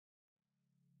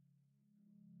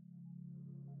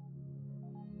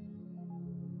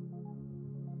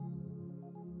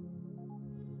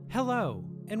Hello,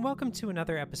 and welcome to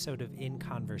another episode of In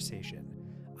Conversation.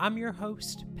 I'm your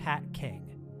host, Pat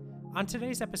King. On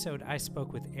today's episode, I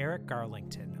spoke with Eric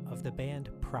Garlington of the band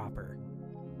Proper.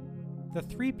 The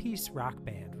three-piece rock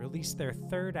band released their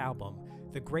third album,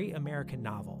 The Great American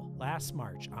Novel, last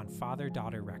March on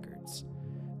Father-Daughter Records.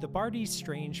 The Bardi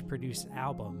Strange produced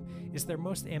album is their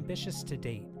most ambitious to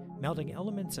date, melding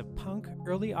elements of punk,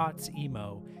 early aughts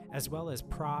emo, as well as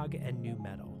prog and nu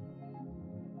metal.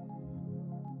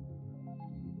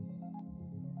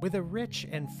 With a rich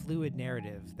and fluid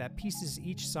narrative that pieces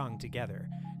each song together,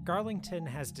 Garlington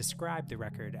has described the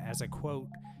record as a, quote,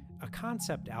 a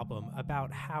concept album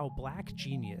about how black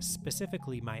genius,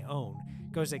 specifically my own,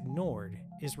 goes ignored,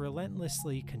 is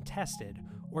relentlessly contested,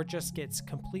 or just gets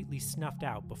completely snuffed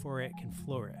out before it can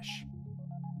flourish.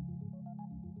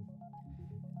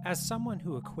 As someone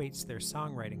who equates their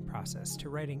songwriting process to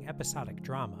writing episodic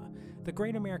drama, The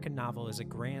Great American Novel is a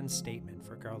grand statement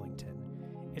for Garlington.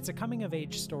 It's a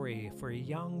coming-of-age story for a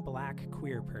young black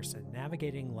queer person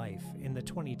navigating life in the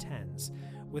 2010s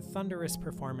with thunderous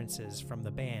performances from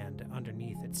the band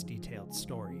underneath its detailed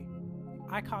story.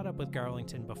 I caught up with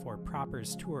Garlington before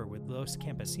Proper's tour with Los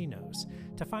Campesinos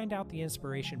to find out the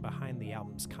inspiration behind the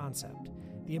album's concept,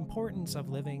 the importance of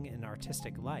living an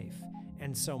artistic life,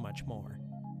 and so much more.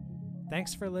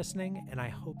 Thanks for listening, and I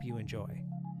hope you enjoy.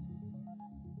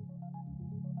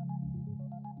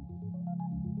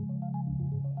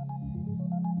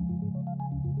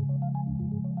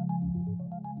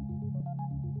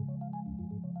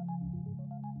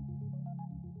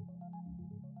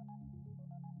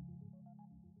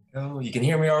 Oh, you can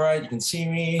hear me all right? You can see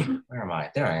me? Where am I?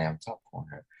 There I am, top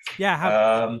corner.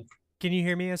 Yeah, can you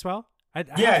hear me as well?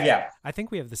 Yeah. I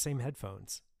think we have the same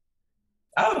headphones.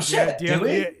 Oh, shit, do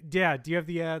we? Yeah, do you have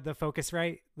the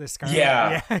Focusrite? The Scarlett?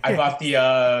 Yeah, I bought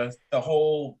the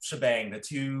whole shebang, the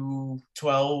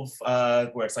 212,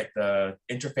 where it's like the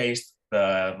interface,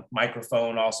 the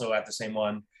microphone also at the same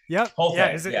one. Yep. Whole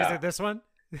thing. Is it this one?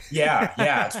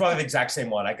 Yeah, it's probably the exact same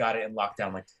one. I got it in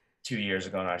lockdown like 2 years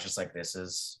ago, and I was just like, this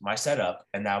is my setup.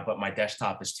 And now, but my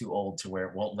desktop is too old to where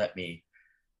it won't let me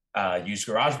use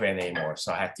GarageBand anymore.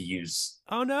 So I have to use.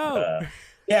 Oh no.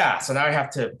 So now I have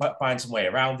to find some way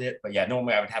around it. But yeah,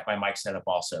 normally I would have my mic set up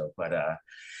also, but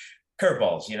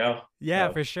curveballs, you know? Yeah,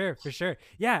 so. For sure.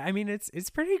 Yeah, I mean it's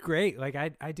pretty great. Like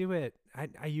I do it.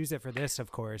 I use it for this,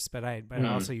 of course, but I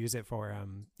also use it for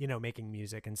making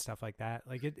music and stuff like that.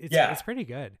 Like it's pretty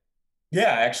good.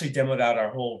 Yeah, I actually demoed out our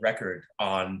whole record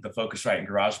on the Focusrite and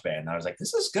GarageBand. I was like,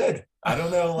 this is good. I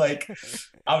don't know, like,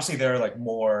 obviously there are like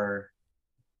more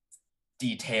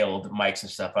detailed mics and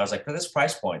stuff. I was like, for this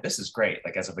price point, this is great.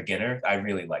 Like as a beginner, I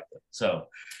really liked it. So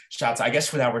shouts, I guess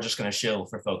for now, we're just going to chill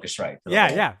for Focusrite.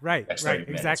 Right.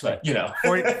 Exactly.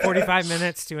 But, 45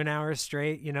 minutes to an hour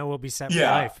straight, we'll be set for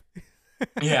life.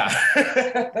 Yeah.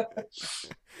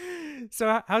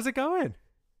 So how's it going?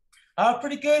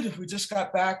 Pretty good. We just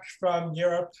got back from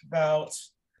Europe about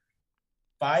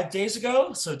 5 days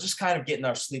ago. So just kind of getting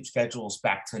our sleep schedules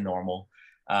back to normal.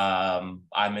 I'm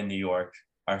in New York.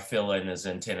 Our fill-in is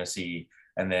in Tennessee.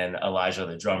 And then Elijah,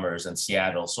 the drummer, is in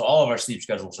Seattle. So all of our sleep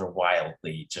schedules are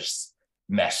wildly just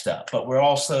messed up. But we're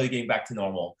all slowly getting back to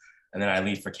normal. And then I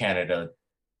leave for Canada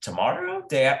tomorrow,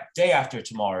 day after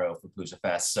tomorrow for Palooza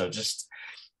Fest. So just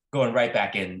going right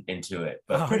back into it.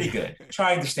 But pretty good.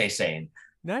 Trying to stay sane.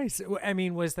 Nice. I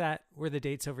mean, were the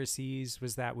dates overseas?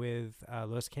 Was that with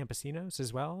Los Campesinos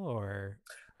as well, or?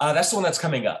 That's the one that's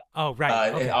coming up. Oh,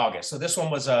 right. In August. So this one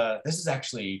was this is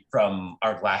actually from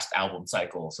our last album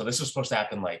cycle. So this was supposed to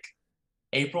happen like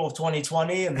April of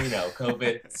 2020, and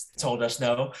COVID told us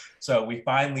no. So we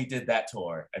finally did that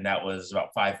tour, and that was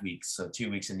about 5 weeks. So 2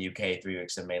 weeks in the UK, 3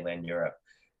 weeks in mainland Europe,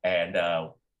 and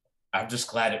I'm just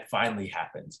glad it finally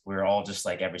happened. We're all just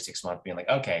like every 6 months being like,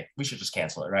 okay, we should just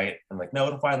cancel it, right? I'm like, no,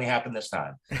 it'll finally happen this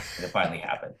time. And it finally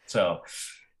happened. So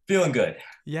feeling good.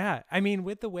 Yeah. I mean,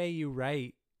 with the way you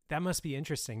write, that must be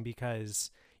interesting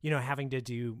because, having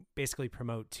to basically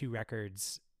promote 2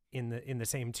 records in the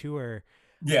same tour.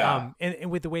 Yeah. And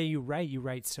with the way you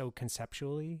write so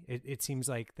conceptually. It seems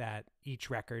like that each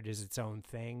record is its own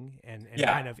thing and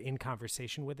kind of in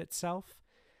conversation with itself.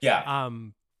 Yeah.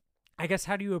 I guess,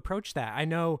 how do you approach that? I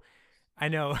know I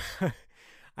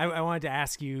wanted to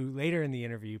ask you later in the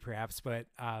interview perhaps, but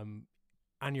on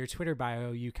your Twitter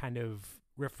bio, you kind of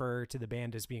refer to the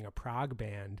band as being a prog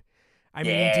band. I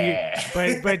mean,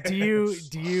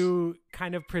 do you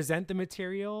kind of present the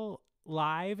material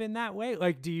live in that way?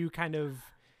 Like, do you kind of,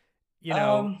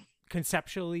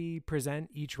 conceptually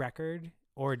present each record,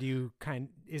 or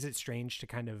is it strange to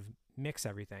kind of mix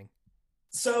everything?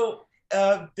 So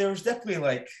there was definitely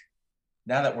like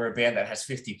now that we're a band that has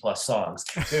 50 plus songs,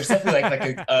 there's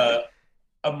definitely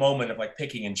a moment of like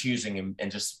picking and choosing,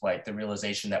 and just like the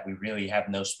realization that we really have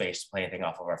no space to play anything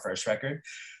off of our first record.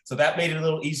 So that made it a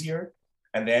little easier.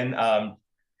 And then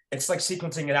it's like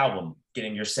sequencing an album,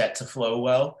 getting your set to flow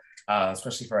well,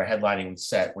 especially for a headlining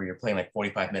set where you're playing like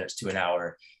 45 minutes to an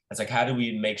hour. It's like, how do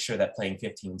we make sure that playing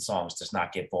 15 songs does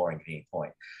not get boring at any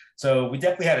point? So we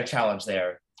definitely had a challenge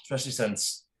there, especially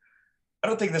since I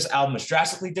don't think this album is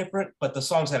drastically different, but the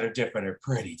songs that are different are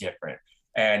pretty different.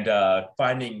 And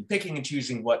picking and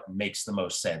choosing what makes the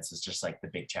most sense is just like the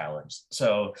big challenge.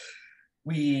 So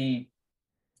we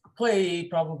play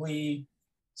probably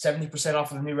 70%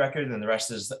 off of the new record, and the rest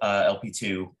is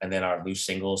LP2, and then our loose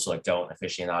singles, so like Don't,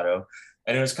 Aficionado.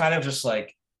 And it was kind of just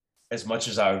like, as much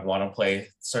as I would want to play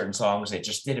certain songs, it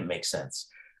just didn't make sense.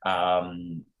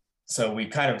 So we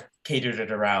kind of catered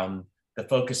it around the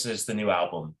focus is the new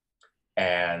album.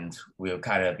 And we'll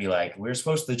kind of be like, we're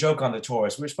supposed to joke on the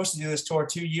tours. We were supposed to do this tour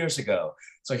 2 years ago.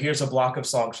 So here's a block of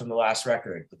songs from the last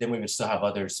record, but then we would still have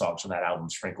other songs from that album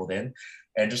sprinkled in.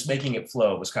 And just making it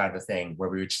flow was kind of the thing where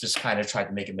we would just kind of try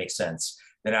to make it make sense.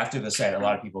 Then after the set, a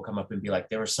lot of people come up and be like,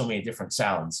 there were so many different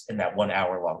sounds in that 1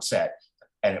 hour long set,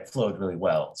 and it flowed really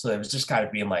well. So it was just kind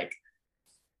of being like,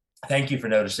 thank you for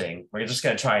noticing. We're just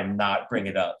going to try and not bring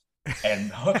it up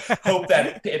and hope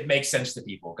that it makes sense to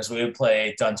people, because we would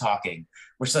play Done Talking,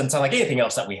 which doesn't sound like anything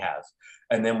else that we have.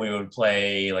 And then we would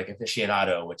play like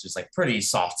Aficionado, which is like pretty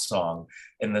soft song,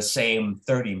 in the same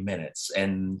 30 minutes.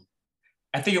 And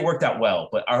I think it worked out well,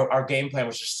 but our game plan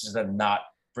was just to not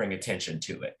bring attention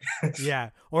to it.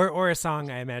 Yeah. Or a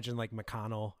song, I imagine, like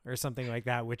McConnell or something like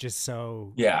that, which is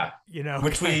so, yeah, you know,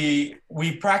 which we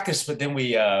practiced, but then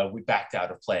we backed out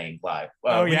of playing live.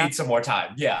 We need some more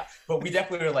time. Yeah. But we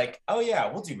definitely were like, oh yeah,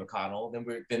 we'll do McConnell.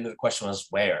 Then the question was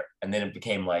where, and then it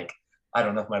became like, I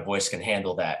don't know if my voice can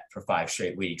handle that for 5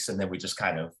 straight weeks. And then we just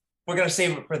kind of, we're going to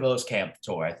save it for the Los Camp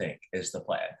tour, I think, is the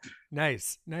plan.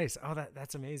 Nice. Oh,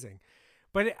 that's amazing.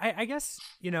 But I guess,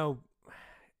 you know,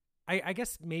 I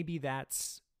guess maybe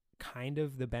that's kind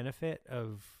of the benefit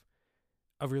of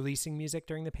releasing music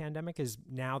during the pandemic, is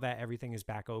now that everything is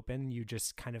back open, you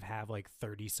just kind of have like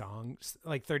 30 songs,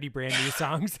 like 30 brand new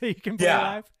songs that you can play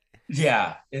live.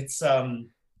 Yeah. It's,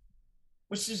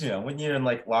 which is, you know, when you're in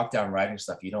like lockdown writing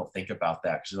stuff, you don't think about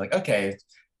that, because you're like, okay,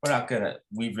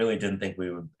 we really didn't think we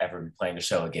would ever be playing a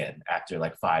show again after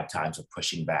like 5 times of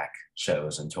pushing back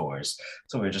shows and tours.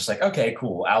 So we were just like, okay,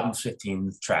 cool. Album's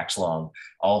 15 tracks long.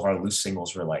 All of our loose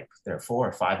singles were like, there are 4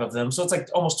 or 5 of them. So it's like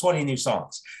almost 20 new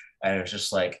songs. And it was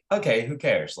just like, okay, who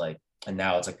cares? Like, and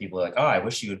now it's like people are like, oh, I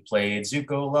wish you had played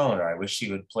Zuko Alone, or I wish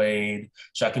you had played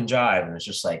Shuck and Jive. And it's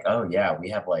just like, oh yeah,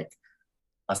 we have like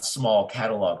a small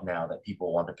catalog now that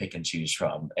people want to pick and choose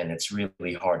from, and it's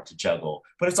really hard to juggle,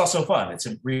 but it's also fun. It's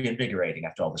reinvigorating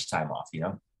after all this time off, you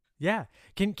know. Yeah.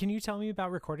 Can you tell me about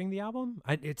recording the album?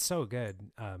 It's so good.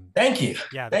 Thank you.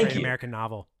 Yeah, the Great American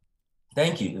Novel.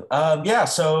 Thank you. Yeah,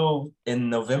 so in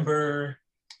November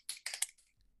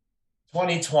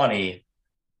 2020,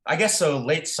 I guess, so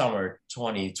late summer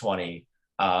 2020,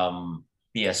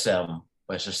 BSM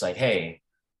was just like, hey,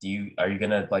 are you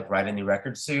gonna like write a new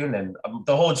record soon? And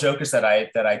the whole joke is that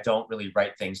I don't really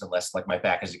write things unless like my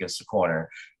back is against the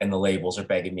corner and the labels are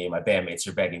begging me, my bandmates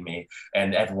are begging me,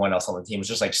 and everyone else on the team is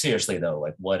just like, seriously though,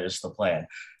 like what is the plan?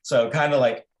 So kind of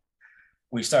like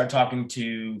we started talking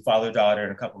to Father Daughter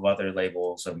and a couple of other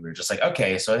labels, and we were just like,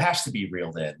 okay, so it has to be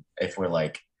real then, if we're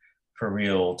like for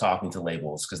real talking to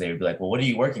labels, because they would be like, well, what are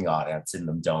you working on? And it's in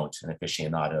them Don't and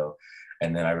Aficionado.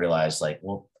 And then I realized like,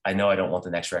 well, I know I don't want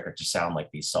the next record to sound like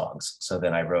these songs. So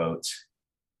then I wrote,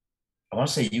 I want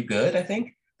to say You Good, I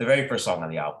think, the very first song on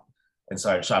the album, and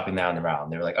started shopping down and around.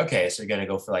 They were like, okay, so you're going to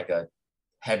go for like a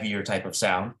heavier type of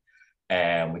sound.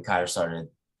 And we kind of started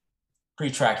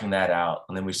pre-tracking that out.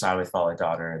 And then we signed with Father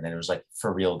Daughter, and then it was like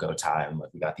for real go time.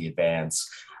 Like we got the advance.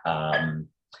 I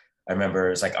remember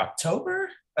it was like October,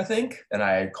 I think. And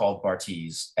I called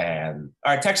Bartees, and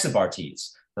I texted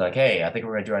Bartees. They're like, hey, I think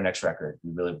we're gonna do our next record.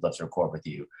 We really would love to record with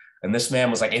you. And this man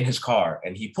was like in his car,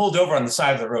 and he pulled over on the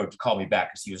side of the road to call me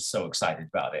back because he was so excited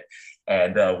about it.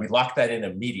 And we locked that in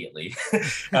immediately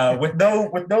with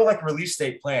no like release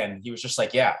date plan. He was just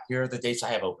like, yeah, here are the dates I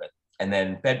have open. And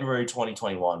then February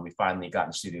 2021, we finally got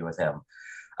in the studio with him.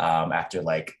 After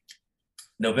like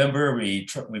November, we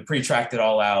pre-tracked it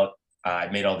all out. I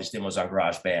made all these demos on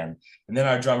GarageBand, and then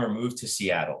our drummer moved to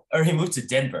Seattle, or he moved to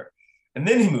Denver. And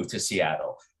then he moved to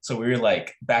Seattle. So we were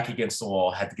like back against the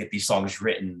wall, had to get these songs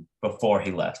written before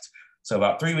he left. So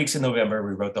about 3 weeks in November,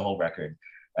 we wrote the whole record.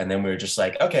 And then we were just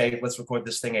like, okay, let's record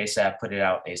this thing ASAP, put it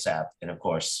out ASAP. And of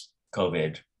course,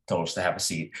 COVID told us to have a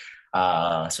seat.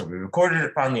 So we recorded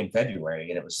it finally in February,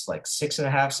 and it was like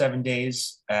 6.5, 7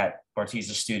 days at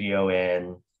Bartees' studio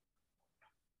in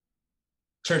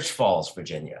Church Falls,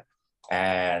 Virginia.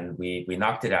 And we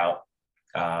knocked it out.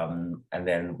 And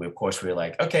then we, of course, we were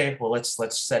like, okay, well, let's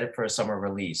set it for a summer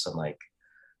release. And like,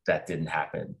 that didn't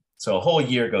happen. So a whole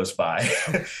year goes by,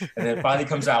 and then it finally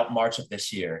comes out March of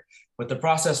this year. But the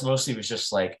process mostly was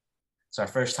just like, it's our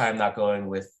first time not going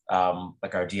with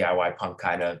like our DIY punk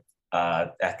kind of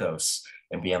ethos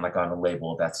and being like on a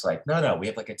label that's like, no, we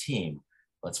have like a team.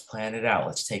 Let's plan it out.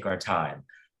 Let's take our time.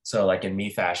 So like in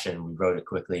me fashion, we wrote it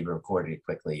quickly, we recorded it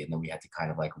quickly, and then we had to kind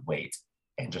of like wait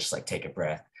and just like take a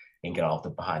breath and get all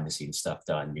the behind the scenes stuff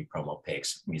done, new promo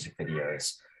pics, music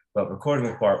videos. But recording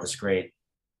with Bart was great.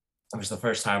 It was the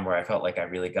first time where I felt like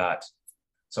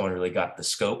someone really got the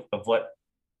scope of what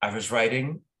I was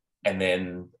writing, and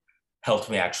then helped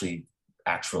me actually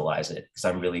actualize it, because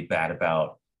I'm really bad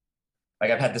about,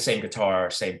 like, I've had the same guitar,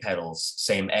 same pedals,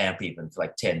 same amp even for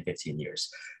like 10, 15 years.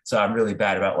 So I'm really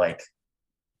bad about like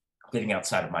getting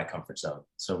outside of my comfort zone.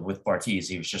 So with Bartees,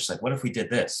 he was just like, what if we did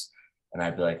this? And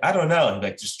I'd be like, I don't know. And he'd be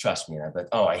like, just trust me. And I'd be like,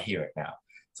 oh, I hear it now.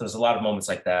 So there's a lot of moments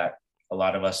like that. A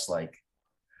lot of us like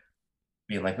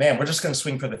being like, man, we're just going to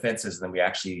swing for the fences. And then we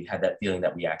actually had that feeling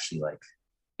that we actually like,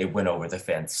 it went over the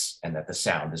fence and that the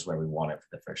sound is where we want it for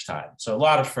the first time. So a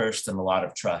lot of first and a lot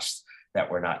of trust that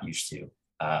we're not used to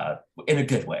in a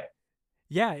good way.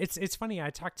 Yeah, it's funny. I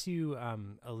talked to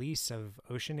Elise of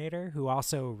Oceanator, who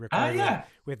also recorded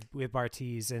with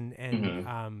Bartees,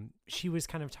 and she was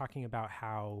kind of talking about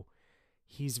how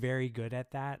he's very good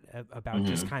at that, about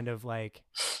just kind of like,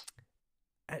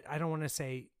 I don't want to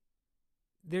say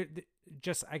there,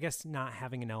 just I guess not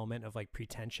having an element of like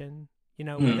pretension,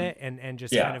 with it, and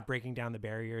just kind of breaking down the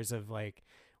barriers of like,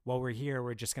 well, we're here,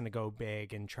 we're just going to go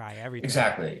big and try everything.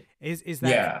 Exactly. Is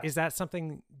that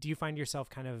something, do you find yourself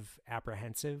kind of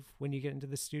apprehensive when you get into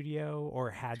the studio, or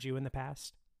had you in the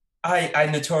past? I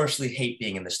notoriously hate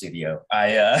being in the studio.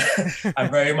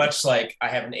 I'm very much like, I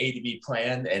have an A to B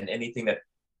plan, and anything that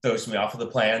throws me off of the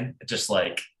plan, just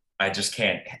like, I just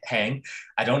can't hang.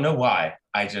 I don't know why.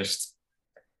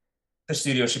 The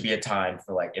studio should be a time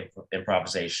for like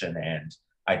improvisation and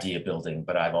idea building,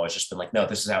 but I've always just been like, no,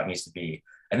 this is how it needs to be.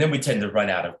 And then we tend to run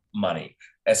out of money.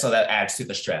 And so that adds to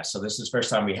the stress. So this is the first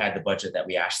time we had the budget that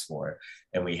we asked for,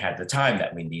 and we had the time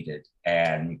that we needed.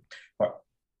 And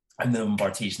I've known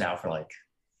Bartees now for like,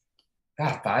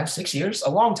 5, 6 years, a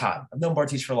long time. I've known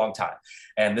Bartees for a long time.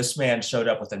 And this man showed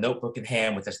up with a notebook in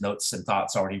hand with his notes and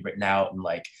thoughts already written out. And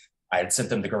like, I had sent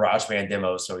them the GarageBand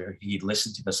demo. So he'd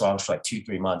listened to the songs for like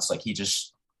 2-3 months. Like, he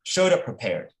just showed up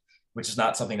prepared, which is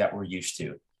not something that we're used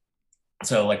to.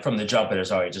 So like from the jump, it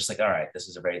was already just like, all right, this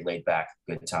is a very laid back,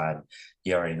 good time.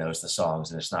 He already knows the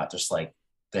songs, and it's not just like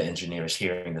the engineers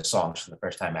hearing the songs for the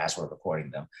first time as we're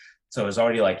recording them. So it was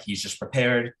already like, he's just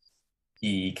prepared.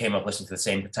 He came up listening to the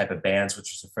same type of bands,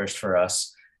 which was the first for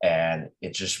us. And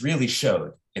it just really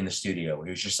showed in the studio. He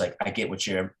was just like, I get what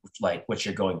you're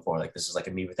going for. Like, this is like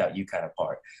a me without you kind of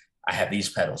part. I have these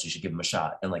pedals, you should give them a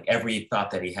shot. And like every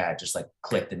thought that he had just like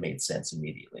clicked and made sense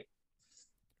immediately.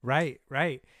 Right.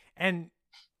 And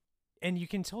you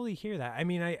can totally hear that. I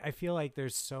mean, I feel like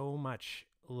there's so much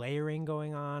layering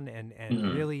going on,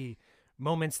 and really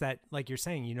moments that, like you're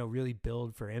saying, really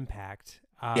build for impact.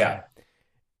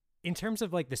 In terms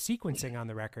of like the sequencing on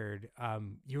the record,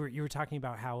 you were talking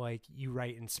about how like you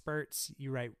write in spurts,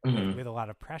 you write with a lot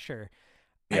of pressure.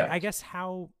 I guess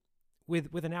how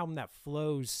with an album that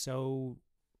flows so,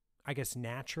 I guess,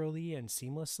 naturally and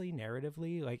seamlessly,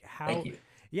 narratively, like how, Thank you.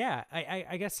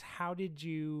 I guess, how did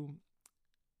you,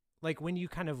 like, when you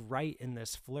kind of write in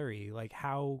this flurry, like,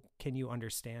 how can you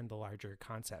understand the larger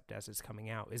concept as it's coming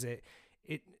out? Is it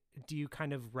do you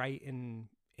kind of write in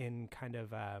kind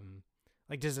of,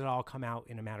 like, does it all come out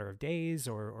in a matter of days,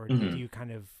 or do you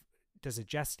kind of, does it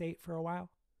gestate for a while?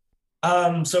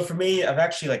 So for me, I've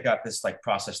actually like got this like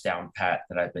process down pat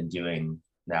that I've been doing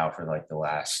now for like the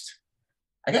last,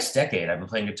 I guess, decade. I've been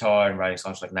playing guitar and writing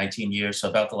songs for like 19 years. So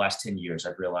about the last 10 years,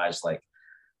 I've realized like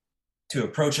to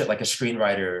approach it like a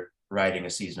screenwriter writing a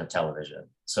season of television.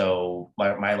 So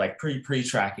my like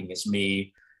pre-tracking is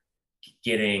me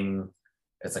getting,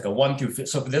 it's like a 1 through,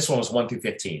 so for this one was 1 through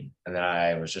 15. And then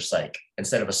I was just like,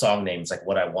 instead of a song name, it's like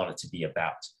what I want it to be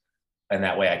about. And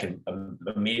that way I can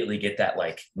immediately get that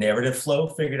like narrative flow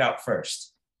figured out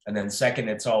first. And then second,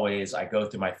 it's always, I go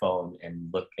through my phone and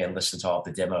look and listen to all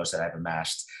the demos that I've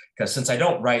amassed. Because since I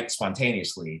don't write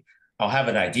spontaneously, I'll have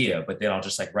an idea, but then I'll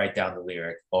just like write down the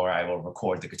lyric, or I will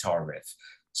record the guitar riff.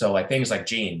 So like things like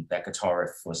Gene, that guitar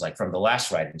riff was like from the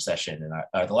last writing session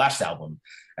and the last album.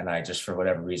 And I just, for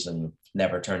whatever reason,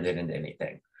 never turned it into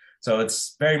anything. So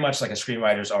it's very much like a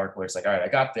screenwriter's arc where it's like, all right, I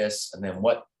got this, and then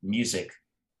what music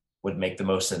would make the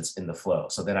most sense in the flow.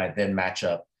 So then I then match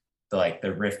up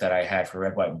the riff that I had for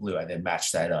Red, White, and Blue. I then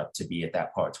match that up to be at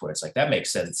that part where it's like that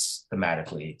makes sense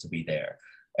thematically to be there.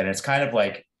 And it's kind of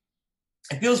like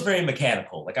it feels very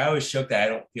mechanical. Like I always joke that I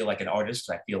don't feel like an artist,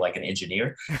 I feel like an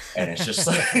engineer. And it's just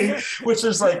like, which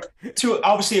is like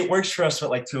obviously it works for us, but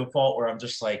like to a fault where I'm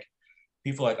just like,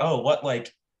 people are like, oh, what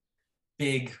like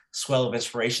big swell of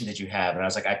inspiration did you have? And I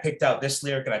was like, I picked out this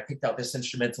lyric and I picked out this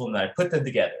instrumental and then I put them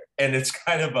together. And it's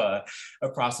kind of a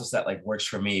process that like works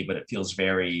for me, but it feels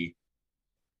very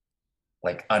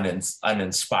like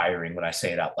uninspiring when I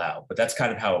say it out loud. But that's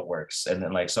kind of how it works. And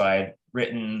then like, so I had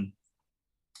written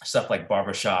stuff like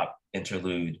Barbershop,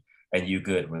 Interlude, and You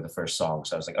Good were the first songs.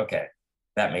 So I was like, okay,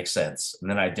 that makes sense. And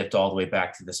then I dipped all the way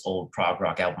back to this old prog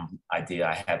rock album idea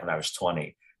I had when I was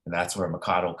 20. And that's where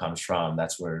Mikado comes from.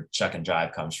 That's where Chuck and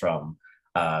Jive comes from.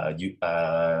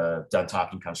 Done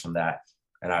Talking comes from that.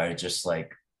 And I just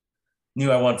like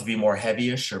knew I wanted to be more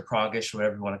heavyish or proggish,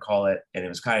 whatever you want to call it. And it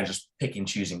was kind of just picking,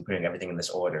 choosing, putting everything in this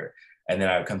order. And then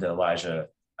I would come to Elijah,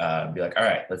 and be like, all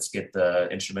right, let's get the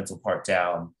instrumental part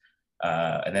down.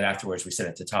 And then afterwards we send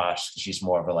it to Tosh. She's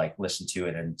more of a like listen to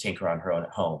it and tinker on her own at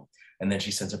home. And then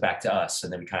she sends it back to us.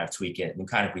 And then we kind of tweak it. And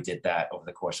kind of we did that over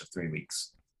the course of 3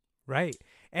 weeks. Right.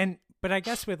 But I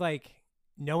guess with like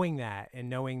knowing that and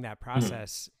knowing that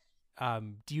process,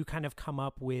 do you kind of come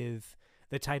up with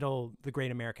the title, The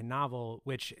Great American Novel,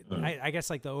 which I guess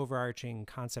like the overarching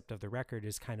concept of the record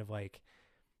is kind of like,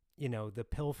 you know, the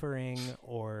pilfering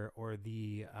or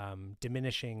the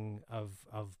diminishing of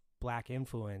Black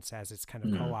influence as it's kind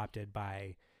of co-opted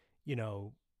by, you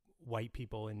know, white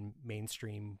people in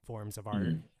mainstream forms of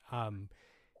art.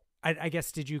 I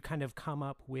guess, did you kind of come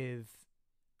up with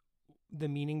the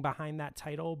meaning behind that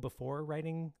title before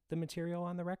writing the material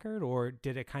on the record, or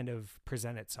did it kind of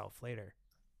present itself later?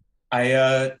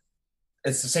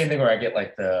 It's the same thing where I get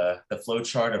like the flow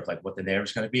chart of like what the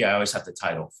narrative's going to be. I always have the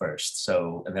title first.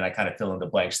 So, and then I kind of fill in the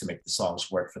blanks to make the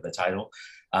songs work for the title.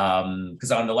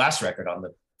 Because on the last record, on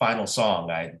the final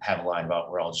song, I have a line about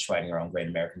we're all just writing our own great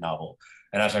American novel.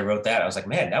 And as I wrote that, I was like,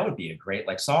 man, that would be a great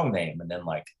like song name. And then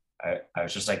like I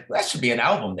was just like, that should be an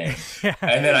album name. Yeah.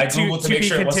 And then I Googled to make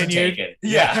sure it wasn't taken.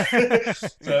 Yeah.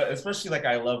 So especially like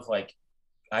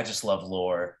I just love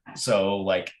lore. So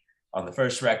like on the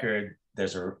first record,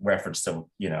 there's a reference to,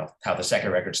 you know, how the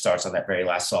second record starts on that very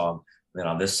last song. And then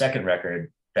on this second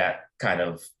record, that kind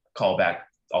of all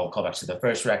callbacks to the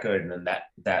first record, and then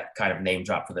that kind of name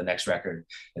drop for the next record.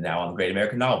 And now on the Great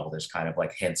American Novel, there's kind of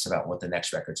like hints about what the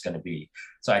next record's going to be.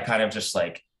 So I kind of just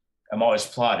like, I'm always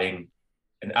plotting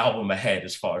an album ahead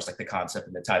as far as like the concept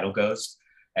and the title goes.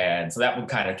 And so that one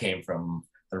kind of came from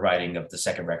the writing of the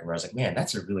second record where I was like, man,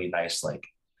 that's a really nice, like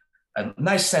a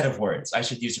nice set of words. I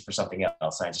should use it for something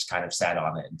else. And I just kind of sat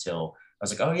on it until I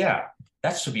was like, oh yeah,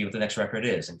 that should be what the next record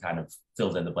is, and kind of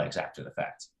filled in the blanks after the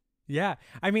fact. Yeah.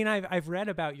 I mean, I've read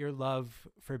about your love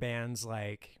for bands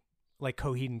like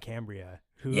Coheed and Cambria,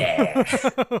 who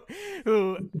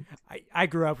who I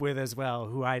grew up with as well,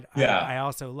 who I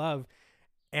also love.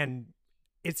 And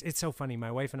it's so funny.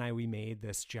 My wife and I, we made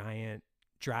this giant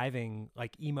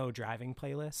emo driving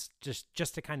playlist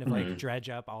just to kind of like dredge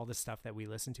up all the stuff that we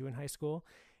listened to in high school.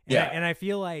 And I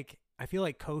feel like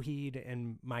Coheed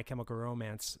and My Chemical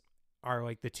Romance are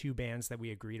like the two bands that we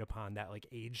agreed upon that like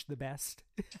aged the best.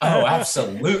 Oh,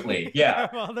 absolutely. Yeah.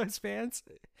 All those bands.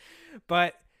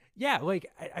 But yeah, like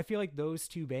I feel like those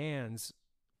two bands,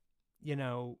 you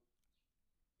know,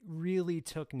 really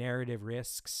took narrative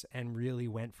risks and really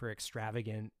went for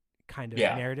extravagant kind of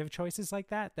narrative choices like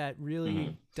that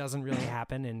really doesn't really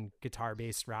happen in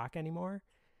guitar-based rock anymore.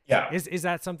 Yeah. Is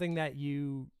that something that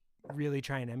you really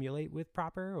try and emulate with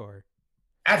Proper, or?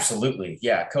 Absolutely.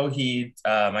 Yeah. Coheed,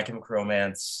 My Chemical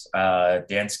Romance,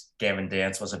 Gavin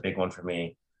Dance was a big one for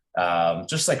me.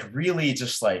 Just like really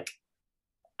just like,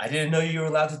 I didn't know you were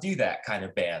allowed to do that kind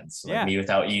of bands. Like Me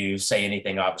Without You, Say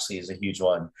Anything obviously is a huge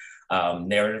one.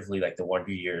 Narratively, like the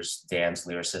Wonder Years, Dan's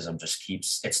lyricism just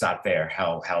keeps, it's not fair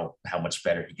how much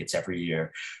better he gets every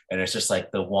year. And it's just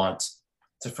like the want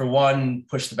to, for one,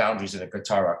 push the boundaries in a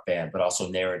guitar rock band, but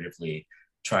also narratively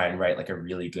try and write like a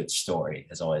really good story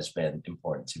has always been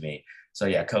important to me. So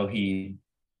yeah, Coheed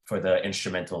for the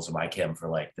instrumentals, and My Chem for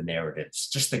like the narratives,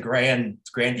 just the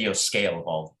grandiose scale of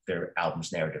all their albums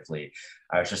narratively.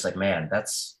 I was just like, man,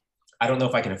 I don't know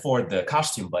if I can afford the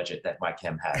costume budget that My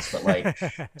Chem has, but like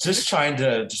just trying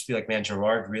to just be like, man,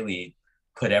 Gerard really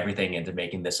put everything into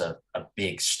making this a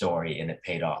big story, and it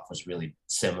paid off. Was really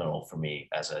seminal for me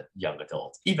as a young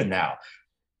adult, even now.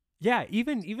 Yeah,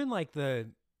 even like the,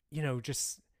 you know,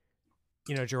 just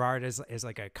Gerard is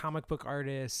like a comic book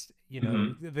artist,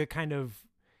 Hmm. the kind of,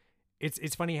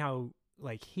 it's funny how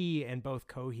like he and both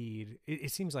Coheed,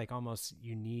 it seems like almost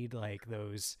you need like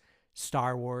those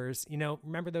Star Wars,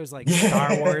 remember those like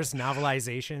Star Yeah. Wars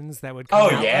novelizations that would come Oh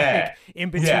out like yeah. in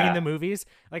between Yeah. the movies?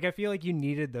 Like I feel like you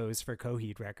needed those for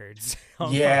Coheed records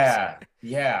almost. Yeah.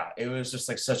 Yeah. It was just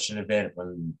like such an event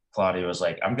when Claudia was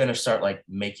like, I'm gonna start like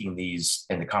making these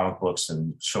in the comic books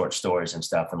and short stories and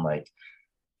stuff, and like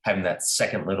having that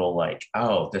second little like,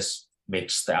 oh, this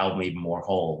makes the album even more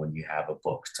whole when you have a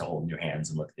book to hold in your hands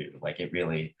and look through. Like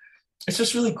it's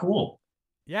just really cool.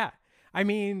 Yeah. I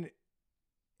mean,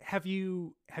 have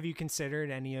you considered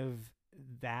any of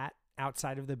that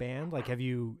outside of the band? Like have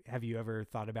you ever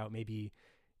thought about maybe,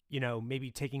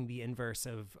 maybe taking the inverse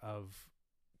of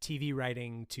TV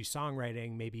writing to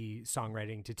songwriting, maybe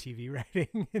songwriting to TV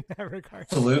writing in that regard?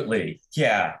 Absolutely.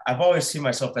 Yeah. I've always seen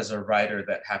myself as a writer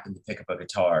that happened to pick up a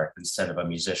guitar instead of a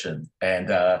musician.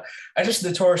 And I just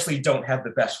notoriously don't have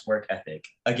the best work ethic.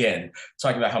 Again,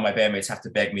 talking about how my bandmates have to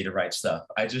beg me to write stuff.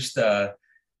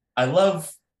 I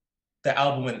love the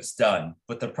album when it's done,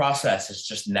 but the process is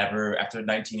just never, after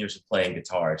 19 years of playing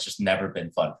guitar, it's just never been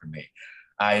fun for me.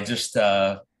 I just,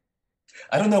 I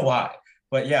don't know why,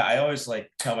 but yeah, I always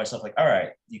like tell myself like, all right,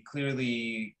 you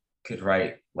clearly could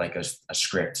write like a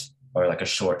script or like a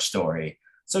short story,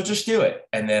 so just do it.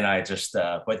 And then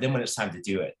but then when it's time to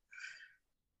do it,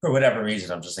 for whatever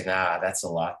reason, I'm just like, that's a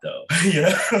lot though, you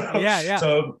know. Yeah, yeah.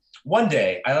 So one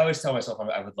day, I always tell myself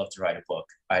I would love to write a book.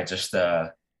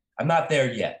 I'm not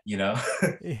there yet, you know.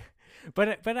 Yeah.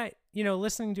 But I,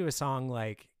 listening to a song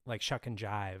like Shuck and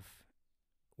Jive,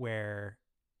 where,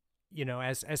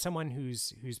 as someone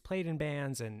who's played in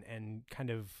bands and kind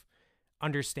of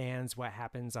understands what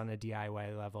happens on a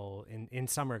DIY level in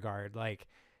some regard, like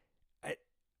I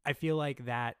I feel like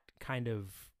that kind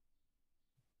of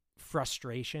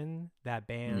frustration that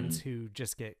bands Mm, who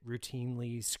just get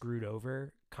routinely screwed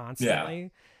over yeah,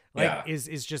 constantly, like yeah,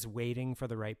 is just waiting for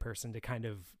the right person to kind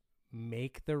of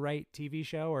make the right TV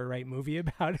show or right movie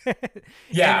about it. and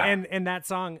yeah. and and that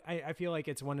song, I feel like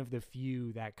it's one of the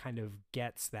few that kind of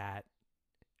gets that.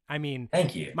 I mean,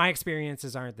 Thank you. my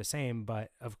experiences aren't the same, but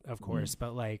of Mm, course,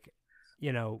 but like,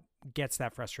 you know, gets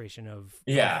that frustration of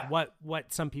yeah, what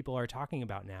some people are talking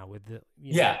about now with the,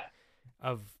 yeah.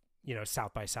 of,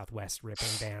 South by Southwest ripping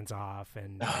bands off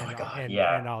and Oh my and god, and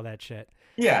yeah, and all that shit.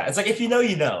 yeah. It's like if you know,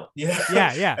 you know. Yeah.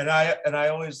 Yeah, yeah. And I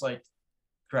always like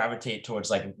gravitate towards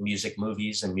like music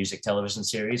movies and music television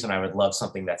series, and I would love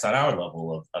something that's on our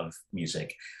level of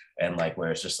music, and like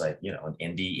where it's just like an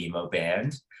indie emo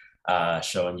band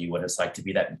showing you what it's like to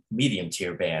be that medium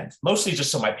tier band, mostly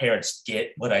just so my parents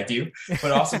get what I do,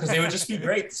 but also because they would just be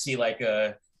great to see like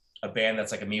a band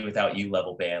that's like a Me Without You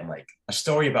level band, like a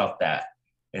story about that,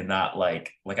 and not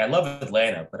like I love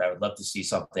Atlanta, but I would love to see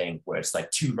something where it's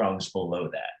like two rungs below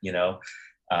that,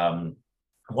 um,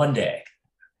 one day.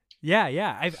 Yeah,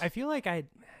 yeah. I feel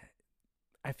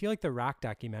like the rock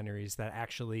documentaries that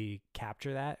actually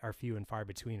capture that are few and far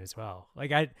between as well.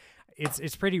 Like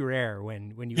it's pretty rare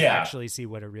when you Yeah, actually see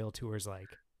what a real tour is like.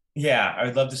 yeah, I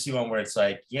would love to see one where it's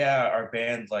like, yeah, our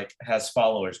band like has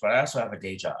followers, but I also have a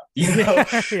day job, Yeah,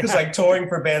 because yeah. like touring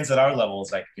for bands at our level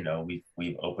is like,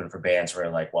 we've opened for bands where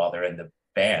like while they're in the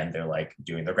band, they're like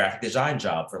doing their graphic design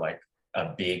job for like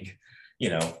a big,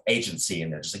 agency,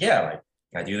 and they're just like, yeah, like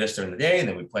I do this during the day, and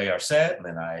then we play our set, and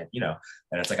then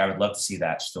and it's like I would love to see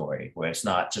that story where it's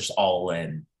not just all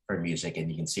in for music, and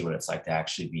you can see what it's like to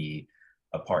actually be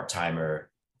a part timer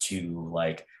to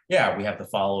like, yeah, we have the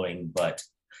following, but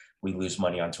we lose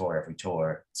money on tour every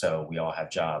tour. So we all have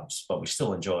jobs, but we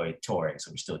still enjoy touring. So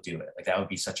we still do it. Like that would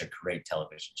be such a great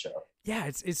television show. Yeah,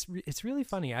 it's really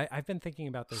funny. I've been thinking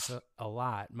about this a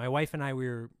lot. My wife and I, we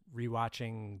were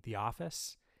rewatching The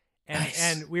Office, and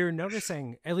Nice. we were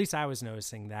noticing, at least I was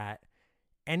noticing, that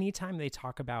anytime they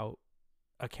talk about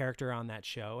a character on that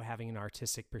show having an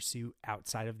artistic pursuit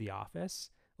outside of the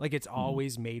office, like it's Mhm.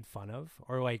 always made fun of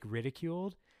or like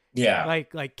ridiculed. Yeah.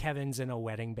 Like Kevin's in a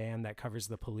wedding band that covers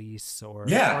the police, or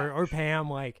Yeah. or Pam,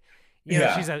 like,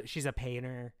 Yeah. she's a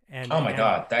painter, and Oh my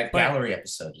God. That but gallery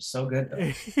episode is so good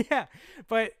though. yeah,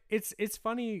 but it's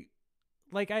funny.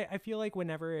 Like I feel like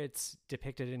whenever it's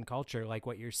depicted in culture, like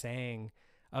what you're saying,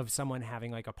 of someone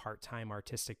having like a part-time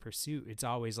artistic pursuit, it's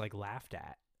always like laughed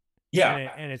at, Yeah.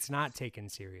 and it's not taken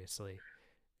seriously.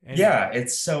 And Yeah.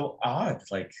 It's so odd.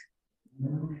 Like,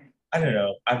 I don't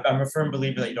know. I'm a firm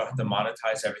believer that you don't have to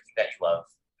monetize everything that you love,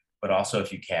 but also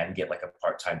if you can get like a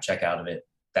part time check out of it,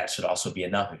 that should also be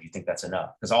enough if you think that's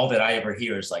enough. Because all that I ever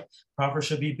hear is like, proper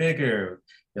should be bigger.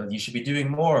 You should be doing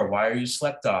more. Why are you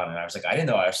slept on? And I was like, I didn't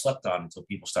know I was slept on until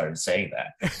people started saying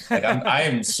that. Like I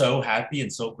am so happy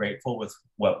and so grateful with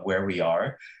where we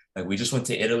are. Like we just went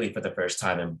to Italy for the first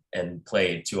time and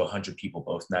played to 100 people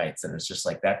both nights. And it's just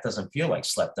like, that doesn't feel like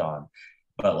slept on.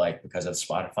 But like, because of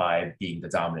Spotify being the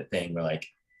dominant thing, we're like,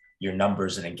 your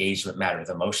numbers and engagement matter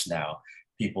the most now.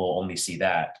 People only see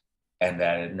that. And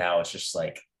then now it's just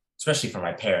like, especially for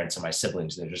my parents and my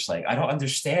siblings, they're just like, I don't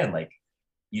understand. Like,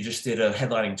 you just did a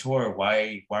headlining tour.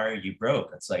 Why are you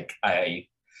broke? It's like, I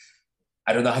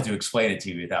don't know how to explain it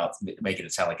to you without making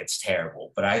it sound like it's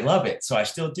terrible, but I love it. So I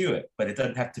still do it, but it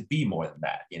doesn't have to be more than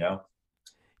that, you know?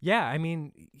 Yeah. I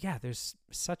mean, yeah, there's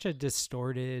such a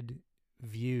distorted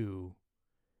view.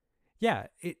 Yeah.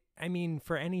 I mean,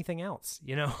 for anything else,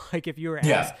 you know, like if you were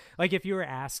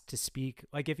asked to speak,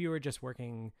 like if you were just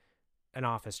working an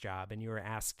office job and you were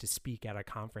asked to speak at a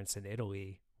conference in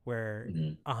Italy where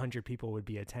 100 people would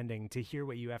be attending to hear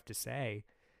what you have to say,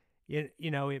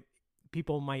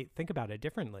 people might think about it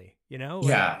differently, you know?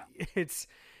 Yeah. Like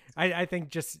I think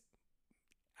just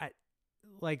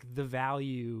like the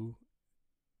value,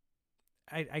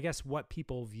 I guess what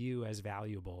people view as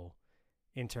valuable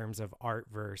in terms of art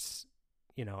versus,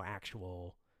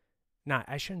 actual,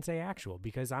 I shouldn't say actual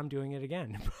because I'm doing it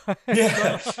again.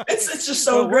 Yeah. It's just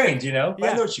so ingrained, you know?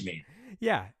 Yeah. I know what you mean.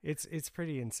 Yeah. It's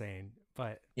pretty insane,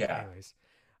 but yeah. Anyways,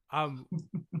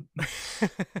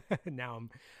 now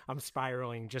I'm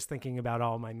spiraling just thinking about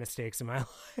all my mistakes in my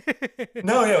life.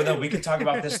 No, we could talk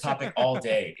about this topic all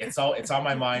day. It's on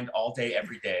my mind all day,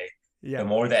 every day. Yeah. The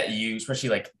more that you, especially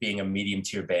like being a medium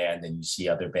tier band and you see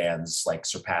other bands like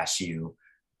surpass you,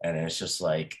 and it's just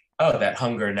like, oh, that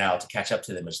hunger now to catch up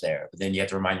to them is there. But then you have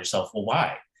to remind yourself, well,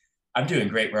 why? I'm doing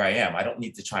great where I am. I don't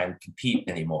need to try and compete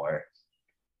anymore.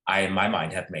 I, in my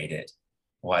mind, have made it.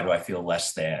 Why do I feel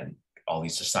less than? All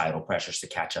these societal pressures to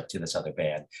catch up to this other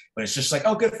band? But it's just like,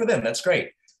 oh, good for them. That's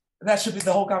great. And that should be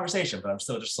the whole conversation. But I'm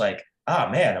still just like,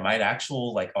 man, am I an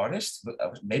actual like artist?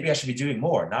 Maybe I should be doing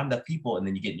more. Not enough people. And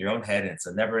then you get in your own head and it's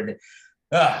a never-ending,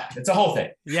 it's a whole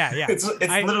thing. Yeah. It's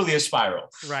literally a spiral.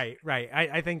 Right.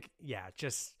 I think,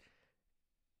 just,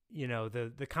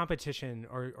 the competition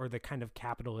or the kind of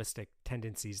capitalistic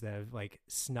tendencies that have like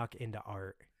snuck into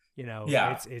art,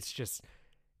 it's just,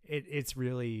 it's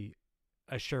really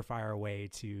a surefire way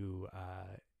to,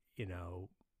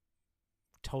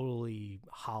 totally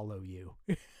hollow you.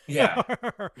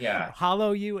 Yeah.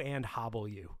 Hollow you and hobble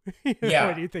you. Yeah.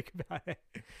 What do you think about it?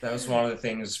 That was one of the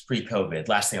things pre-COVID.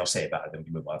 Last thing I'll say about it, then we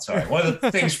can move on. Sorry. One of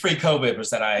the things pre-COVID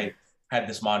was that I had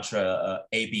this mantra,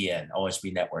 ABN, always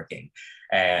be networking.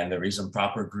 And the reason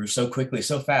Proper grew so quickly,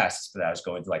 so fast, is because I was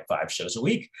going to like 5 shows a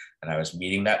week, and I was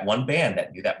meeting that one band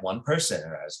that knew that one person,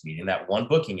 or I was meeting that one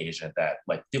booking agent that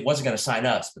like it wasn't going to sign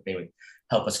us, but they would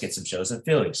help us get some shows in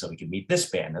Philly so we could meet this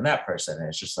band and that person. And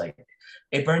it's just like,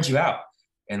 it burns you out.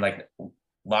 And like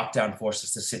lockdown forced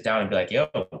us to sit down and be like, yo,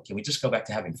 can we just go back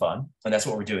to having fun? And that's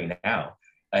what we're doing now.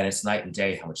 And it's night and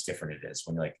day how much different it is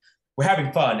when you're like, we're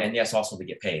having fun, and yes, also we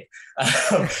get paid.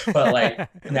 But like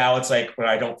now it's like where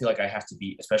I don't feel like I have to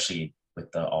be, especially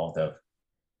with all the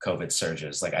COVID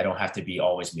surges, like I don't have to be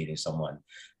always meeting someone.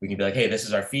 We can be like, hey, this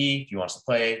is our fee. If you want us to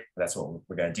play, that's what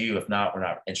we're going to do. If not, we're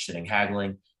not interested in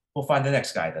haggling. We'll find the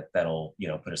next guy that'll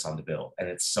put us on the bill. And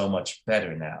it's so much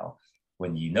better now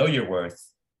when you know your worth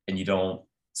and you don't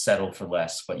settle for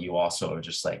less, but you also are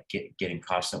just like getting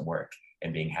constant work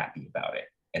and being happy about it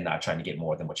and not trying to get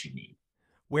more than what you need.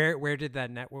 Where did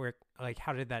that network, like,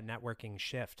 how did that networking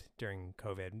shift during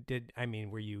COVID?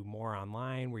 Were you more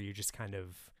online? Were you just kind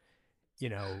of,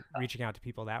 reaching out to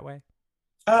people that way?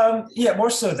 Yeah, more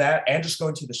so that, and just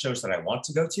going to the shows that I want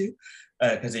to go to,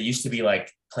 because it used to be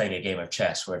like playing a game of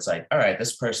chess where it's like, all right,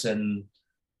 this person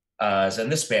is in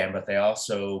this band, but they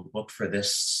also booked for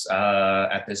this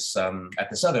at this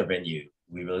other venue.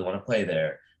 We really want to play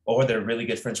there, or they're really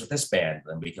good friends with this band,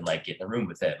 and we can like get in the room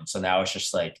with them. So now it's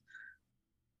just like,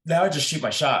 now I just shoot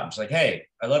my shot. I'm just like, hey,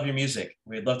 I love your music.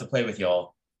 We'd love to play with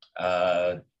y'all.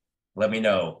 Let me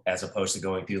know, as opposed to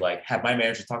going through like, have my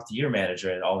manager talk to your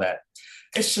manager and all that.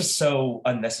 It's just so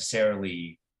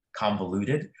unnecessarily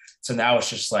convoluted. So now it's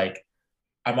just like,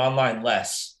 I'm online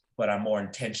less, but I'm more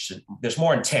intention. There's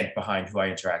more intent behind who I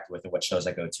interact with and what shows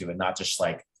I go to, and not just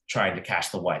like trying to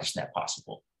cast the widest net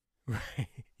possible. Right.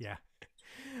 Yeah.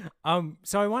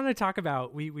 So I want to talk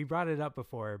about, we brought it up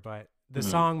before, but the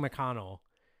song McConnell.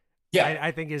 Yeah,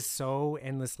 I think is so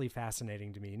endlessly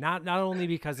fascinating to me. Not only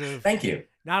because of thank you.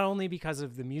 Not only because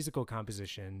of the musical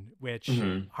composition, which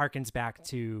harkens back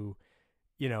to,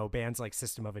 bands like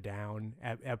System of a Down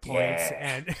at points,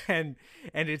 Yeah. and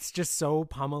it's just so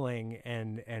pummeling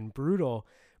and brutal.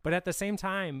 But at the same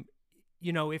time,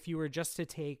 if you were just to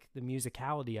take the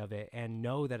musicality of it and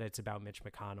know that it's about Mitch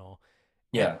McConnell,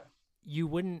 Yeah. you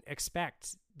wouldn't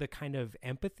expect the kind of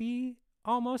empathy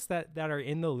almost that are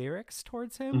in the lyrics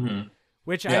towards him, Hmm.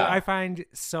 which Yeah. I find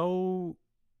so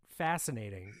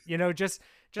fascinating. Just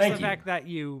the Thank you. fact that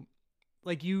you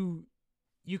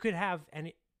could have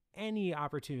any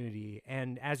opportunity,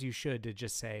 and as you should, to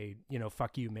just say,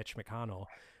 fuck you, Mitch McConnell.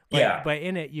 Yeah. But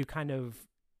in it, you kind of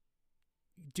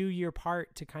do your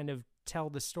part to kind of tell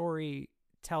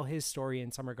his story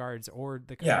in some regards, or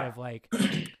the kind Yeah. of like,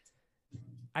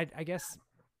 I guess,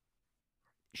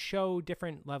 show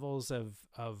different levels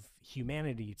of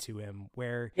humanity to him,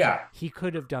 where Yeah. he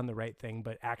could have done the right thing,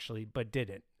 but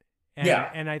didn't. And Yeah.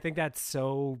 and I think that's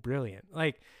so brilliant.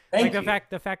 Thank The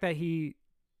you. fact that he,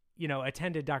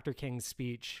 attended Dr. King's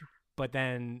speech, but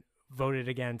then voted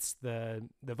against the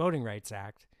Voting Rights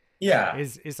Act Yeah.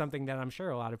 is something that I'm sure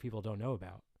a lot of people don't know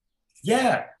about.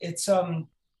 Yeah. It's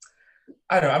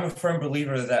I don't know. I'm a firm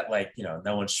believer that, like,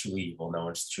 no one's truly evil, no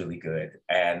one's truly good,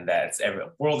 and that every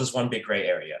world is one big gray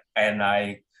area. And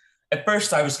at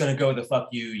first, I was gonna go the "fuck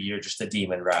you, you're just a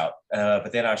demon" route,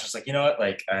 but then I was just like, you know what?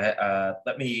 Like,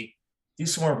 let me do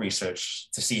some more research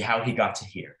to see how he got to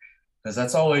here, because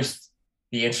that's always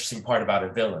the interesting part about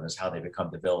a villain, is how they become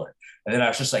the villain. And then I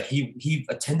was just like, he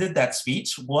attended that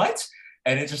speech, what?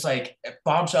 And it just like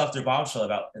bombshell after bombshell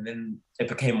about, and then it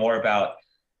became more about,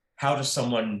 how does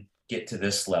someone get to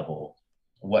this level?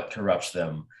 What corrupts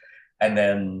them? And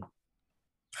then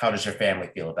how does your family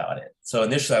feel about it? So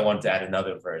initially, I wanted to add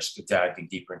another verse, diving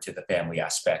deeper into the family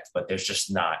aspect, but there's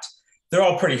just not. They're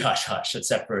all pretty hush hush,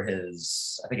 except for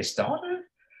I think his daughter,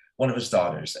 one of his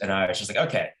daughters. And I was just like,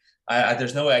 okay,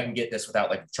 there's no way I can get this without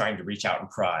like trying to reach out and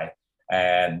cry.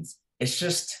 And it's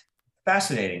just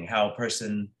fascinating how a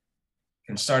person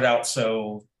can start out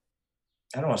so,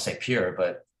 I don't want to say pure,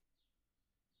 but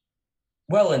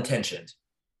well intentioned,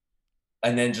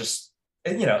 and then just,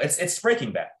 it's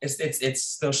Breaking Bad.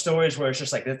 It's those stories where it's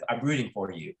just like, I'm rooting for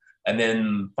you, and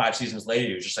then 5 seasons later,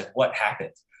 you're just like, what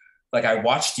happened? Like, I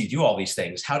watched you do all these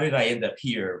things. How did I end up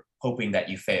here, hoping that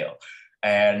you fail?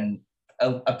 And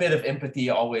a bit of empathy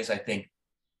always, I think,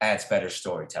 adds better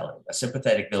storytelling. A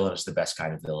sympathetic villain is the best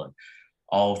kind of villain.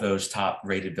 All of those top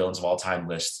rated villains of all time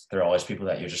lists, they're always people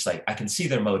that you're just like, I can see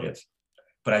their motive,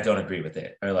 but I don't agree with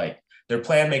it. Or like, their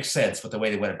plan makes sense, but the way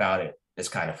they went about it is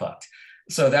kind of fucked.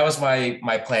 So that was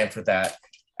my plan for that,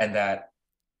 and that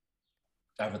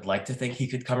I would like to think he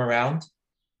could come around,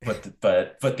 but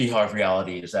the hard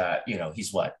reality is that,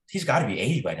 he's got to be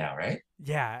 80 by now, right?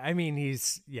 Yeah, I mean,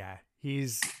 he's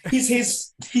He's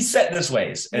set in his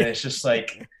ways, and yeah. it's just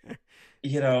like,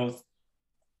 you know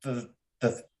the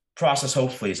the process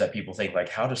hopefully is that people think like,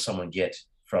 how does someone get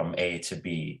from A to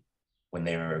B when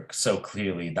they were so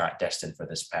clearly not destined for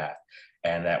this path?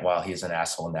 And that while he's an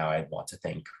asshole now, I want to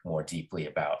think more deeply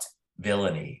about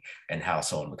villainy and how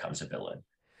someone becomes a villain.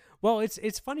 Well,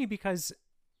 it's funny because,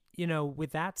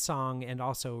 with that song and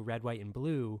also Red, White, and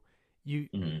Blue, you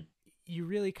Mhm. you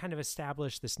really kind of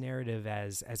establish this narrative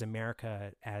as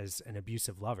America as an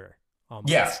abusive lover,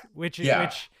 Yeah, almost, which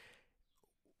yeah,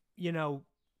 you know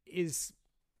is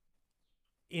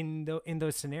in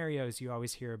those scenarios, you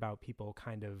always hear about people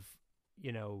kind of,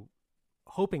 you know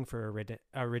hoping for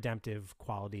a redemptive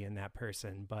quality in that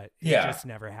person, but it yeah, just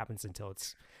never happens until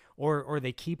it's, or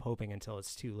they keep hoping until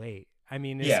it's too late. I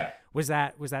mean, yeah. was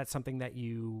that something that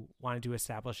you wanted to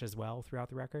establish as well throughout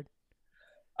the record?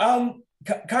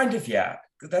 Kind of, yeah.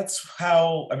 That's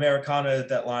how Americana,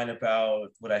 that line about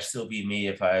would I still be me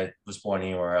if I was born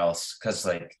anywhere else? Because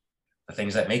like, the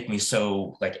things that make me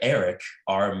so like Eric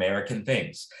are American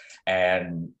things,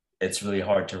 and it's really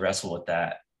hard to wrestle with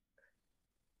that,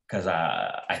 because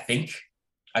I think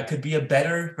I could be a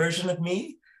better version of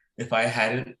me if I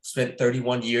hadn't spent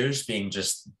 31 years being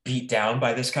just beat down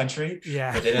by this country.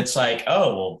 Yeah. But then it's like,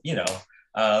 oh,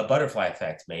 well, butterfly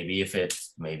effect. Maybe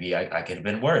I could have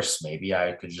been worse. Maybe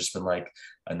I could just been like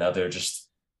another just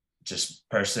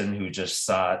person who just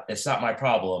thought it's not my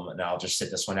problem and I'll just sit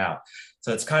this one out.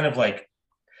 So it's kind of like,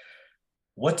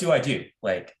 what do I do?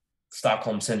 Like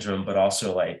Stockholm syndrome, but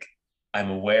also like, I'm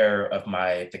aware of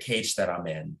the cage that I'm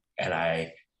in, and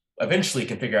I eventually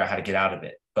can figure out how to get out of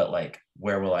it. But like,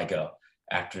 where will I go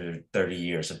after 30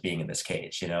 years of being in this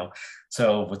cage?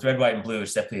 So with Red, White, and Blue,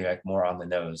 it's definitely like more on the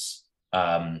nose.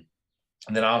 And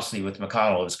then obviously with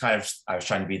McConnell, it was kind of, I was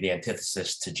trying to be the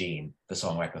antithesis to Gene, the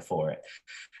song right before it,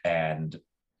 and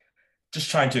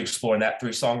just trying to explore in that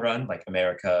 3-song run, like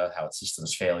America, how its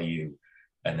systems fail you,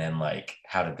 And then like,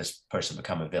 how did this person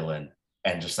become a villain?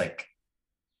 And just like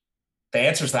the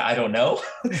answer is that I don't know,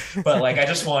 but like I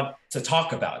just want to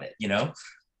talk about it, you know?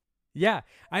 Yeah.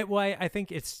 I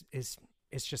think it's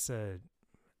just a,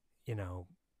 you know,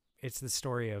 it's the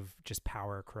story of just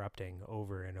power corrupting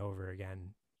over and over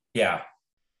again. Yeah.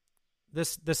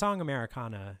 The song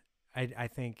Americana, I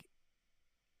think,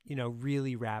 you know,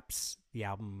 really wraps the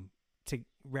album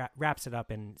wraps it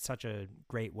up in such a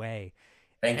great way.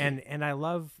 Thank you. And I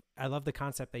love the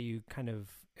concept that you kind of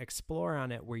explore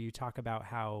on it, where you talk about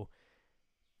how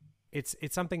it's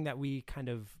something that we kind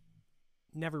of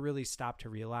never really stop to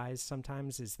realize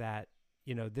sometimes, is that,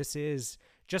 you know, this is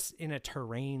just in a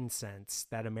terrain sense,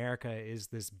 that America is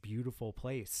this beautiful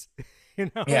place,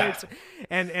 you know. Yeah.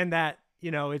 And that,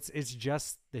 you know, it's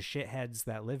just the shitheads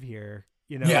that live here,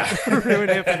 you know, Yeah. ruin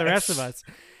it for the rest of us.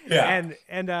 Yeah.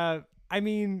 And I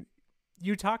mean,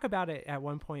 you talk about it at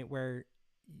one point where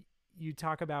you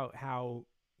talk about how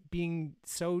being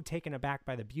so taken aback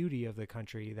by the beauty of the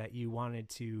country that you wanted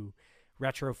to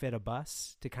retrofit a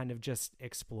bus to kind of just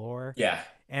explore Yeah.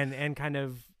 and kind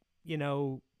of, you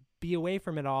know, be away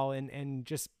from it all and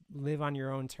just live on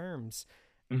your own terms.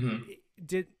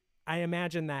 Mm-hmm. I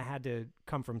imagine that had to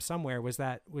come from somewhere. Was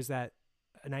that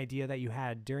an idea that you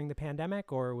had during the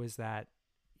pandemic, or was that,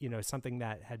 you know, something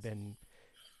that had been,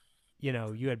 you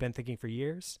know, you had been thinking for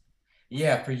years?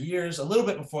 Yeah, for years, a little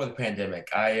bit before the pandemic,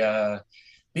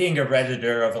 being a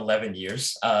Redditor of 11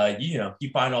 years, you know, you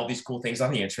find all these cool things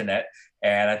on the internet.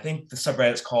 And I think the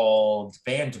subreddit's called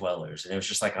Van Dwellers. And it was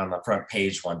just like on the front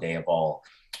page one day of all.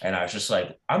 And I was just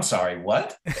like, I'm sorry,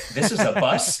 what? This is a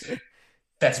bus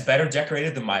that's better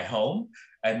decorated than my home.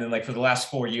 And then like for the last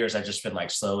 4 years, I've just been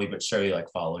like slowly but surely like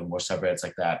following more subreddits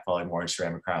like that, following more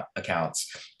Instagram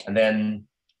accounts. And then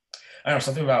I don't know,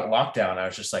 something about lockdown. I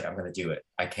was just like, I'm gonna do it.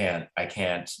 I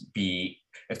can't be,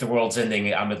 if the world's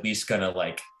ending, I'm at least gonna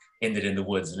like end it in the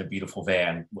woods in a beautiful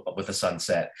van with a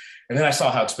sunset. And then I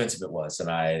saw how expensive it was,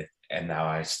 and now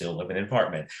I still live in an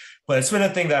apartment. But it's been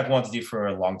a thing that I've wanted to do for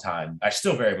a long time. I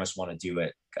still very much want to do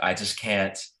it. I just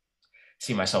can't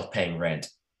see myself paying rent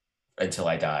until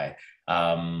I die.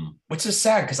 Which is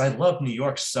sad because I love New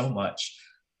York so much,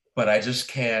 but I just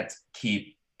can't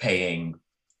keep paying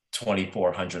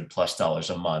 $2,400+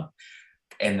 a month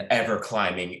and ever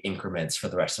climbing increments for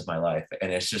the rest of my life.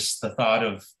 And it's just the thought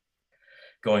of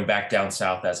going back down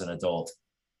south as an adult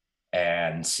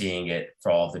and seeing it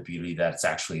for all the beauty that's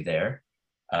actually there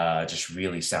just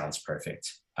really sounds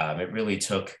perfect. It really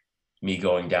took me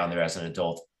going down there as an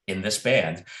adult in this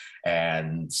band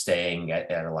and staying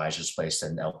at Elijah's place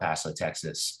in El Paso,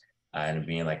 Texas, and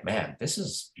being like, man, this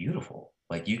is beautiful.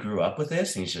 Like, you grew up with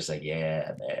this? And he's just like,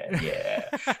 yeah, man,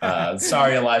 yeah.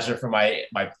 Sorry, Elijah, for my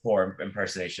poor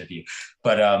impersonation of you.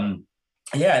 But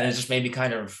yeah, and it just made me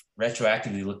kind of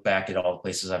retroactively look back at all the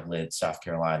places I've lived, South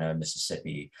Carolina,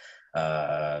 Mississippi,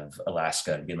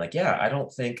 Alaska, and being like, yeah, I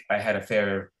don't think I had a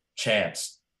fair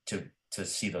chance to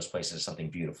see those places as something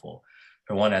beautiful.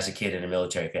 For one, as a kid in a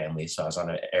military family, so I was on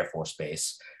an Air Force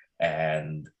base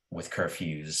and with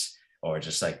curfews, or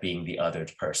just like being the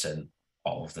othered person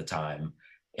all of the time.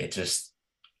 I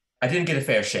didn't get a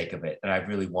fair shake of it, and I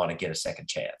really want to get a second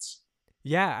chance.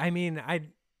 Yeah, I mean,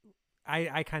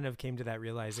 I kind of came to that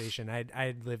realization.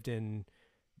 I'd lived in,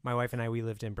 my wife and we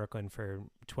lived in Brooklyn for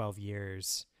 12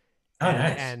 years. Oh,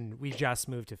 nice. And we just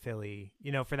moved to Philly,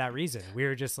 you know, for that reason. We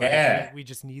were just like, yeah. we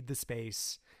just need the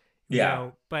space. Yeah. You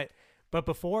know? But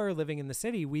before living in the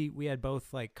city, we had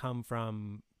both like come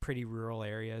from pretty rural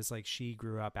areas. Like, she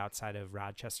grew up outside of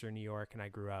Rochester, New York, and I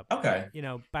grew up, okay, you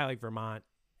know, by like Vermont,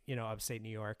 you know, upstate New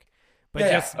York. But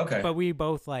yeah, okay. But we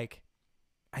both, like,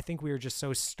 I think we were just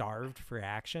so starved for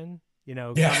action, you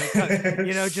know, yeah.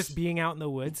 you know, just being out in the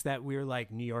woods, that we were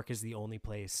like, New York is the only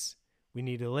place we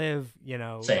need to live, you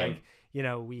know. Same. Like, you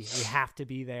know, we have to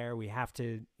be there. We have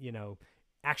to, you know,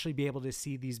 actually be able to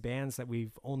see these bands that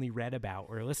we've only read about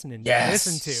or listen to.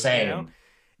 Same. You know?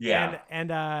 Yeah.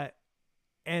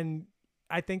 And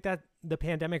I think that the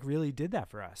pandemic really did that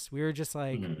for us. We were just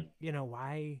like, you know,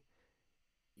 why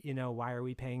are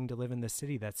we paying to live in the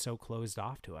city that's so closed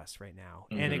off to us right now?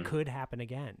 And it could happen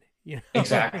again. You know?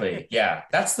 Exactly. Yeah.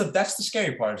 That's the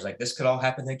scary part, is like, this could all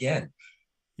happen again.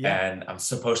 Yeah. And I'm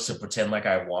supposed to pretend like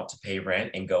I want to pay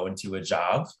rent and go into a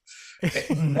job.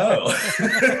 No.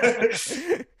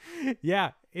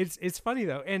 Yeah. It's funny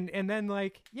though. And then,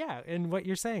 like, yeah. And what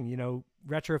you're saying, you know,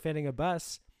 retrofitting a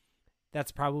bus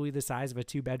that's probably the size of a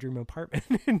 2-bedroom apartment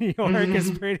in New York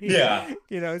is pretty, yeah,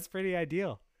 you know, it's pretty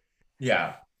ideal.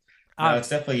 Yeah. No, it's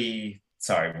definitely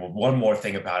sorry, one more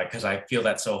thing about it, because I feel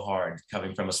that so hard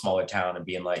coming from a smaller town and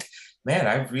being like, man,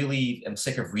 I really am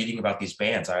sick of reading about these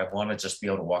bands. I want to just be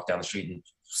able to walk down the street and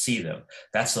see them.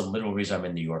 That's the literal reason I'm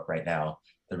in New York right now.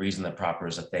 The reason that Proper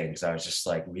is a thing, because I was just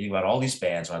like reading about all these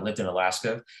bands. When I lived in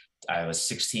Alaska, I was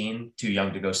 16, too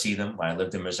young to go see them. When I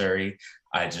lived in Missouri,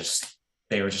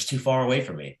 they were just too far away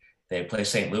from me. They play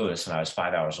St. Louis and I was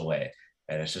 5 hours away.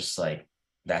 And it's just like,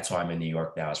 that's why I'm in New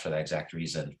York now, is for that exact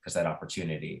reason, because that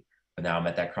opportunity. But now I'm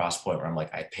at that cross point where I'm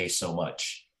like, I pay so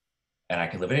much and I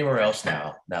can live anywhere else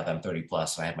now that I'm 30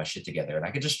 plus and I have my shit together and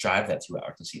I could just drive that 2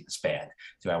 hours to see this band.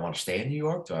 Do I want to stay in New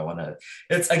York? Do I want to,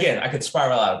 it's again, I could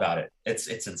spiral out about it. It's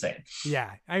insane.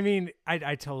 Yeah. I mean,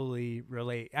 I totally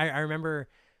relate. I remember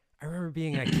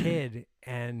being a kid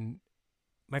and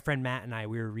my friend Matt and I,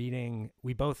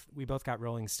 we both got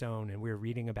Rolling Stone and we were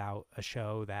reading about a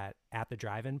show that At the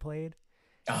Drive-In played.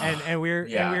 And we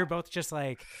were both just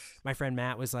like, my friend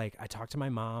Matt was like, I talked to my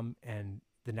mom and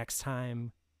the next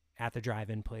time At the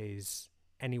Drive-In plays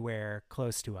anywhere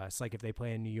close to us, like if they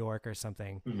play in New York or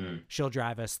something, she'll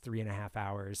drive us 3.5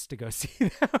 hours to go see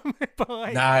them.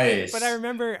 Nice. But I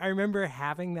remember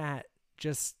having that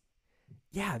just,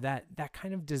 that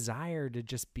kind of desire to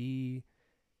just to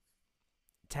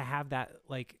have that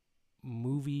like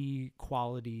movie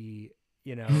quality,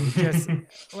 just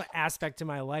aspect to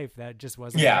my life that just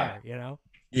wasn't there,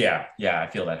 Yeah. I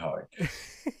feel that hard.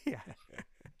 Yeah.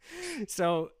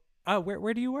 So,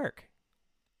 where do you work?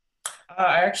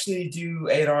 I actually do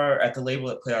A&R at the label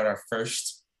that put out our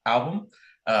first album.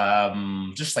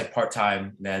 Just like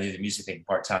part-time, and I do the music thing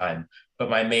part-time. But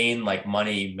my main like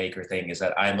money maker thing is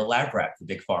that I'm a lab rat for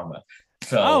Big Pharma.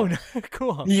 So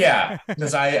cool. Yeah,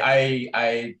 because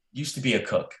I used to be a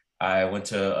cook. I went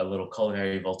to a little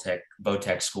culinary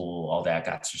vo-tech school, all that,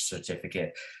 got a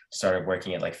certificate, started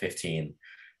working at like 15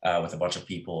 with a bunch of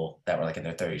people that were like in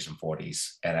their 30s and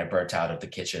 40s. And I burnt out of the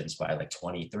kitchens by like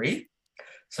 23.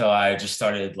 So I just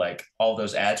started like all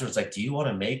those ads where it's like, do you want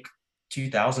to make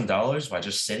 $2,000 by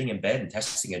just sitting in bed and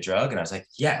testing a drug? And I was like,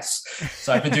 yes.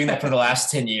 So I've been doing that for the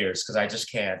last 10 years because I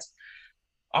just can't.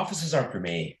 Offices aren't for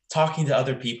me. Talking to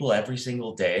other people every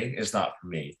single day is not for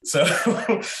me. So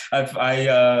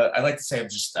I like to say I'm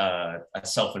just a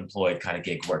self-employed kind of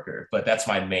gig worker, but that's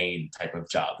my main type of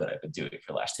job that I've been doing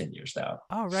for the last 10 years now.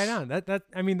 Oh, right on.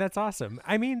 That's awesome.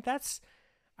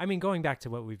 Going back to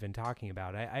what we've been talking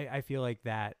about, I feel like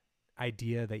that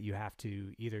idea that you have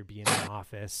to either be in an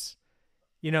office,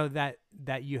 that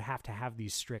you have to have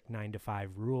these strict 9 to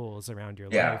 5 rules around your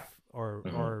life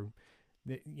or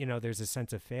there's a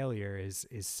sense of failure is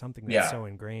something that's so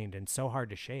ingrained and so hard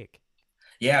to shake.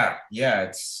 Yeah.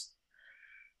 It's,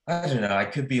 I don't know. I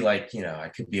could be like, I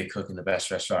could be a cook in the best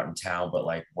restaurant in town, but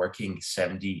like working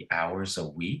 70 hours a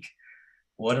week,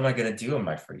 what am I going to do in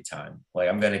my free time? Like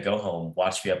I'm going to go home,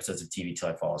 watch a few episodes of TV till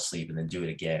I fall asleep and then do it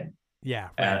again. Yeah.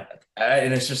 Right.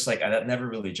 And it's just like, that never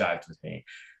really jived with me,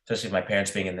 especially my parents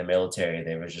being in the military.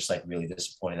 They were just like really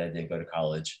disappointed I didn't go to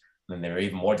college. And they were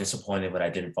even more disappointed when I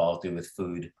didn't follow through with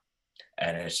food.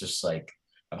 And it's just like,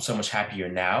 I'm so much happier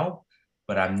now,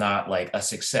 but I'm not like a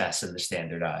success in the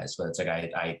standard eyes. But it's like,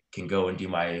 I can go and do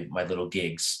my little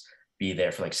gigs, be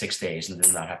there for like 6 days and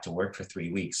then not have to work for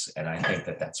 3 weeks. And I think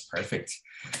that that's perfect.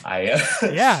 My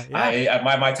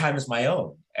time is my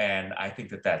own. And I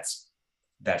think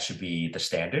that should be the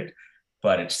standard.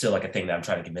 But it's still like a thing that I'm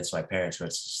trying to convince my parents where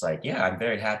it's just like, yeah, I'm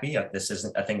very happy. This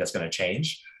isn't a thing that's going to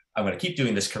change. I'm going to keep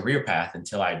doing this career path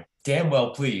until I damn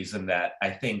well please. And that I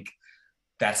think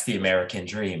that's the American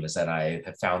dream, is that I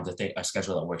have found a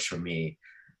schedule that works for me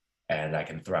and I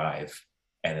can thrive.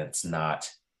 And it's not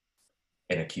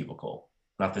in a cubicle.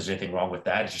 Not that there's anything wrong with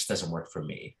that. It just doesn't work for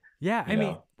me.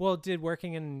 Yeah. Well, did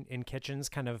working in kitchens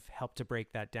kind of help to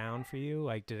break that down for you?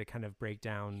 Like, did it kind of break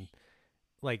down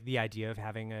like the idea of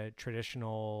having a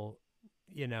traditional,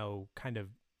 kind of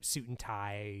suit and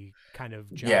tie kind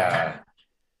of job?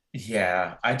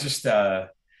 Yeah. I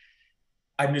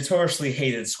notoriously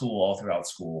hated school all throughout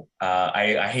school.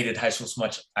 I hated high school so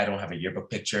much. I don't have a yearbook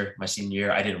picture my senior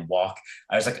year. I didn't walk.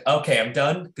 I was like, okay, I'm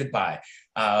done. Goodbye.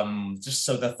 Just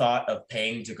so the thought of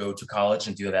paying to go to college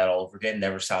and do that all over again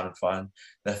never sounded fun.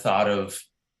 The thought of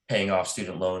paying off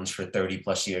student loans for 30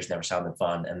 plus years never sounded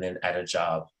fun. And then at a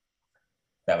job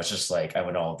that was just like, I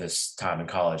went all this time in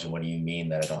college, and what do you mean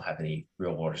that I don't have any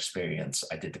real world experience?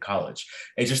 I did the college.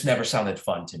 It just never sounded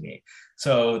fun to me.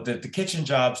 So the kitchen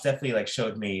jobs definitely like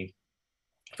showed me,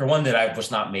 for one, that I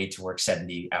was not made to work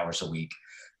 70 hours a week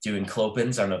doing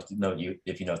clopens. I don't know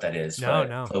if you know what that is.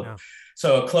 No.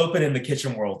 So a clopen in the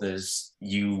kitchen world is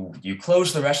you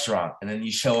close the restaurant and then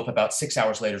you show up about 6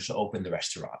 hours later to open the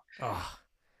restaurant. Oh.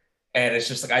 And it's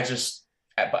just like,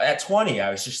 at 20,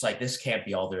 I was just like, this can't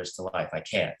be all there is to life. I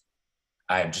can't.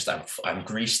 I'm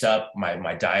greased up.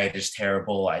 My diet is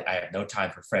terrible. I have no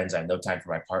time for friends. I have no time for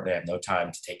my partner. I have no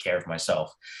time to take care of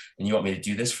myself. And you want me to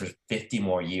do this for 50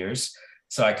 more years?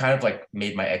 So I kind of like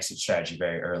made my exit strategy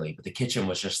very early. But the kitchen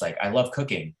was just like, I love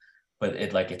cooking, but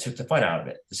it took the fun out of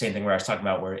it. The same thing where I was talking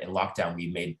about where in lockdown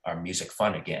we made our music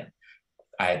fun again.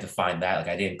 I had to find that. Like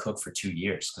I didn't cook for 2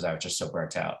 years because I was just so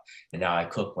burnt out. And now I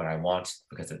cook when I want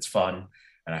because it's fun.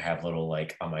 And I have little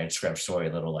like on my Instagram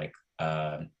story, little like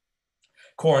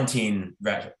quarantine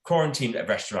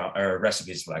restaurant or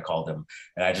recipes is what I call them.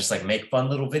 And I just like make fun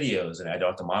little videos and I don't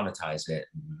have to monetize it.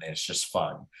 And it's just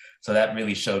fun. So that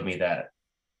really showed me that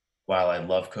while I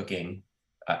love cooking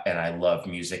and I love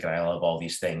music and I love all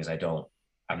these things,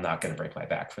 I'm not going to break my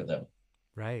back for them.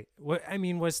 Right. What I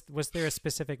mean was there a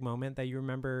specific moment that you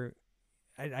remember?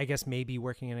 I guess maybe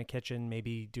working in a kitchen,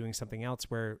 maybe doing something else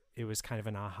where it was kind of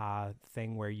an aha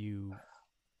thing where you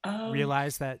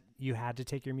realized that you had to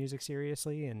take your music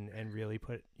seriously and really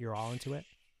put your all into it?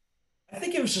 I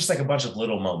think it was just like a bunch of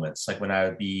little moments, like when I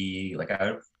would be like,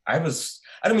 I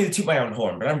don't mean to toot my own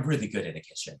horn, but I'm really good in the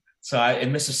kitchen. So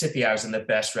in Mississippi, I was in the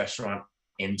best restaurant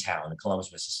in town in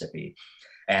Columbus, Mississippi.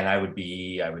 And I would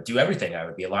do everything. I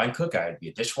would be a line cook. I would be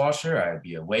a dishwasher. I would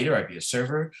be a waiter. I'd be a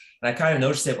server. And I kind of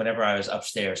noticed it whenever I was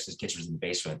upstairs, because the kitchen was in the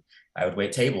basement. I would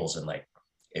wait tables and like,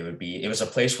 it was a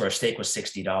place where a steak was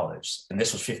 $60. And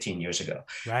this was 15 years ago.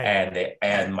 Right.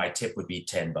 And my tip would be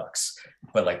 $10.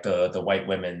 But like the white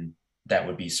women that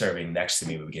would be serving next to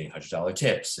me would be getting $100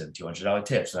 tips and $200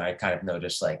 tips. And I kind of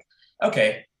noticed like,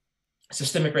 okay,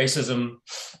 systemic racism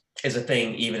is a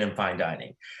thing even in fine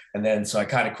dining. And then so I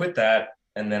kind of quit that.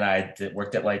 And then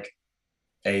worked at like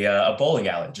a bowling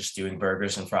alley, just doing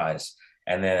burgers and fries.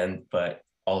 And then, but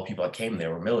all the people that came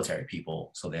there were military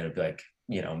people. So they would be like,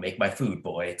 make my food,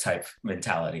 boy, type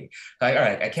mentality. Like, all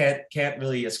right, I can't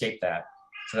really escape that.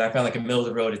 So then I found like a middle of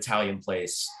the road Italian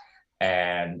place.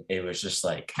 And it was just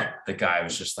like, the guy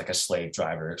was just like a slave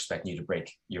driver expecting you to break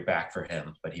your back for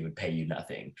him, but he would pay you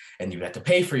nothing. And you would have to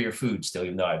pay for your food still,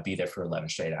 even though I'd be there for 11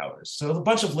 straight hours. So a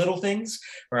bunch of little things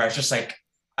where I was just like,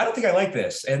 I don't think I like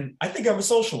this. And I think I'm a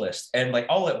socialist, and like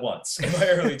all at once in my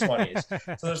early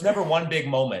 20s. So there's never one big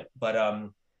moment, but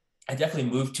I definitely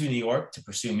moved to New York to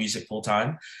pursue music full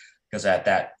time. Because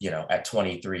at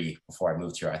 23, before I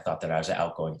moved here, I thought that I was an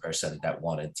outgoing person that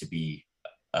wanted to be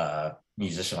a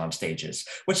musician on stages,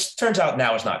 which turns out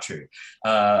now is not true.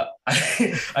 I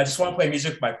just want to play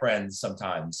music with my friends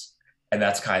sometimes. And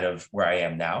that's kind of where I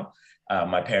am now.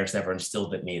 My parents never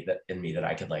instilled in me that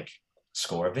I could like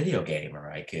score a video game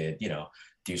or I could,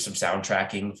 do some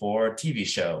soundtracking for a TV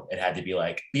show. It had to be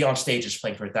like be on stages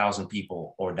playing for 1,000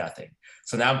 people or nothing.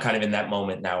 So now I'm kind of in that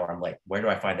moment now where I'm like, where do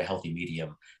I find a healthy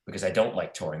medium? Because I don't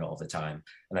like touring all the time.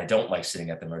 And I don't like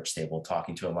sitting at the merch table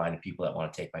talking to a line of people that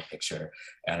want to take my picture.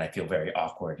 And I feel very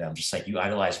awkward. And I'm just like, you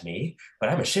idolize me, but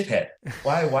I'm a shithead.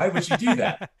 Why would you do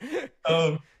that?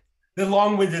 The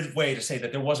long-winded way to say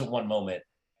that there wasn't one moment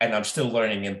and I'm still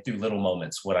learning and through little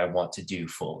moments what I want to do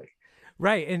fully.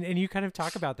 Right. And you kind of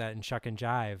talk about that in Shuck and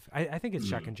Jive. I think it's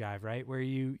Shuck and Jive, right? Where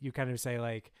you kind of say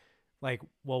like,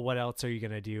 well, what else are you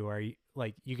going to do? Are you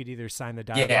like, you could either sign the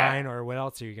dotted line or what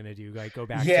else are you going to do? Like go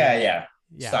back. Yeah.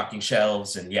 Stocking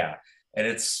shelves and And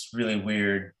it's really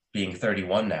weird being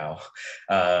 31 now.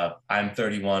 I'm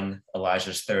 31,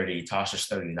 Elijah's 30, Tasha's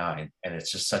 39. And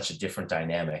it's just such a different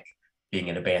dynamic being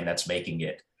in a band that's making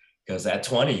it. Because at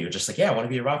 20, you're just like, I want to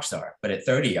be a rock star. But at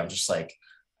 30, I'm just like,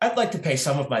 I'd like to pay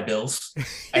some of my bills.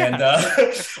 And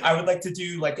I would like to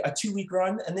do like a 2-week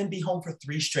run and then be home for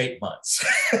 3 straight months.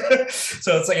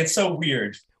 So it's like, it's so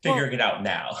weird figuring it out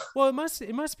now. Well, it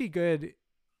must be good.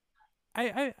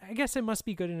 I guess it must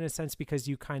be good in a sense because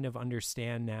you kind of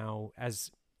understand now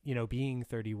as, being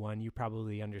 31, you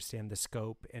probably understand the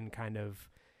scope and kind of,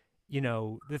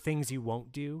 the things you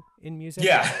won't do in music.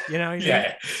 Yeah.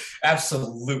 Yeah,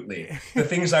 absolutely. The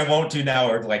things I won't do now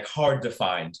are like hard to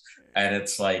find. And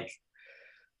it's like,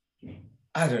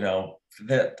 I don't know,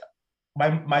 that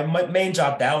my main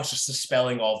job now is just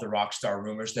dispelling all the rock star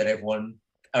rumors that everyone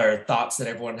or thoughts that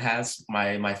everyone has,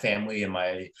 my family and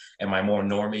my more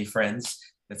normie friends.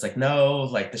 It's like, no,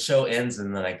 like the show ends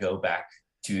and then I go back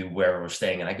to where we're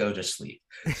staying and I go to sleep.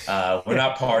 We're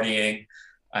not partying.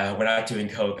 We're not doing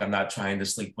coke. I'm not trying to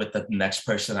sleep with the next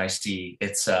person I see.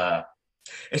 It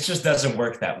just doesn't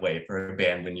work that way for a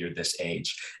band when you're this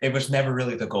age. It was never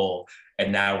really the goal.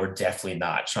 And now we're definitely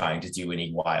not trying to do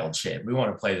any wild shit. We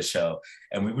want to play the show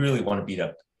and we really want to be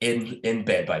up in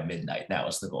bed by midnight. Now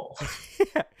is the goal.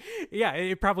 Yeah.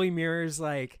 It probably mirrors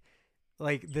like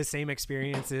like the same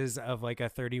experiences of like a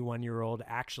 31-year-old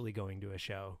actually going to a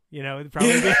show,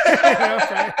 probably,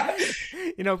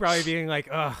 probably being like,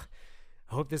 oh,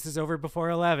 I hope this is over before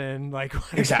 11. Like,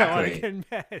 Exactly. I want to get in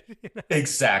bed.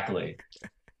 Exactly.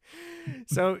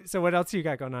 So what else you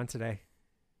got going on today?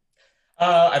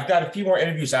 I've got a few more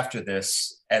interviews after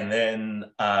this, and then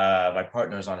my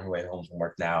partner's on her way home from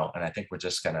work now, and I think we're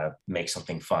just gonna make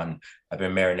something fun. I've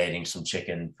been marinating some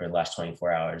chicken for the last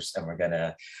 24 hours, and we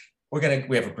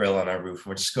have a grill on our roof.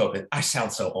 We're just go up and I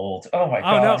sound so old. Oh my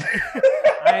God. No.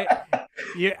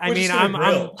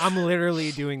 I'm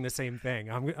literally doing the same thing.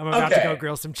 I'm about to go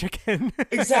grill some chicken.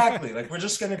 Exactly. Like we're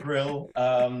just gonna grill.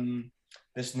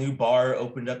 This new bar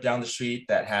opened up down the street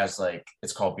that has like,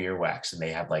 it's called Beer Wax, and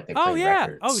they have like, they play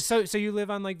records. Oh, so you live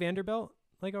on like Vanderbilt,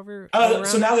 like over?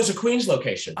 So now there's a Queens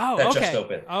location that just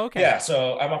opened. Oh, okay. Yeah.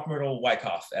 So I'm off Myrtle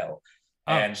Wyckoff L,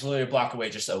 and it's literally a block away,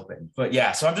 just opened. But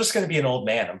yeah, so I'm just going to be an old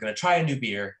man. I'm going to try a new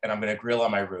beer, and I'm going to grill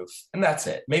on my roof, and that's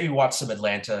it. Maybe watch some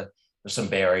Atlanta or some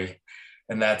Barry.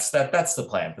 And that's the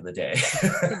plan for the day.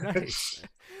 Nice.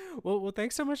 Well,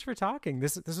 thanks so much for talking.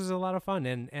 This was a lot of fun,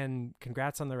 and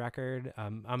congrats on the record.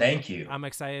 Thank you. I'm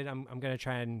excited. I'm gonna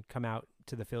try and come out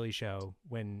to the Philly show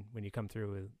when you come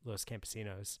through with Los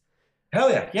Campesinos. Hell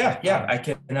yeah. I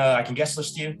can guest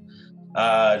list you.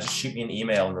 Just shoot me an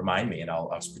email and remind me, and I'll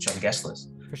put you on the guest list.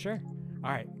 For sure.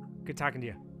 All right. Good talking to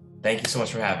you. Thank you so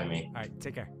much for having me. All right.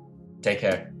 Take care. Take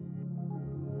care.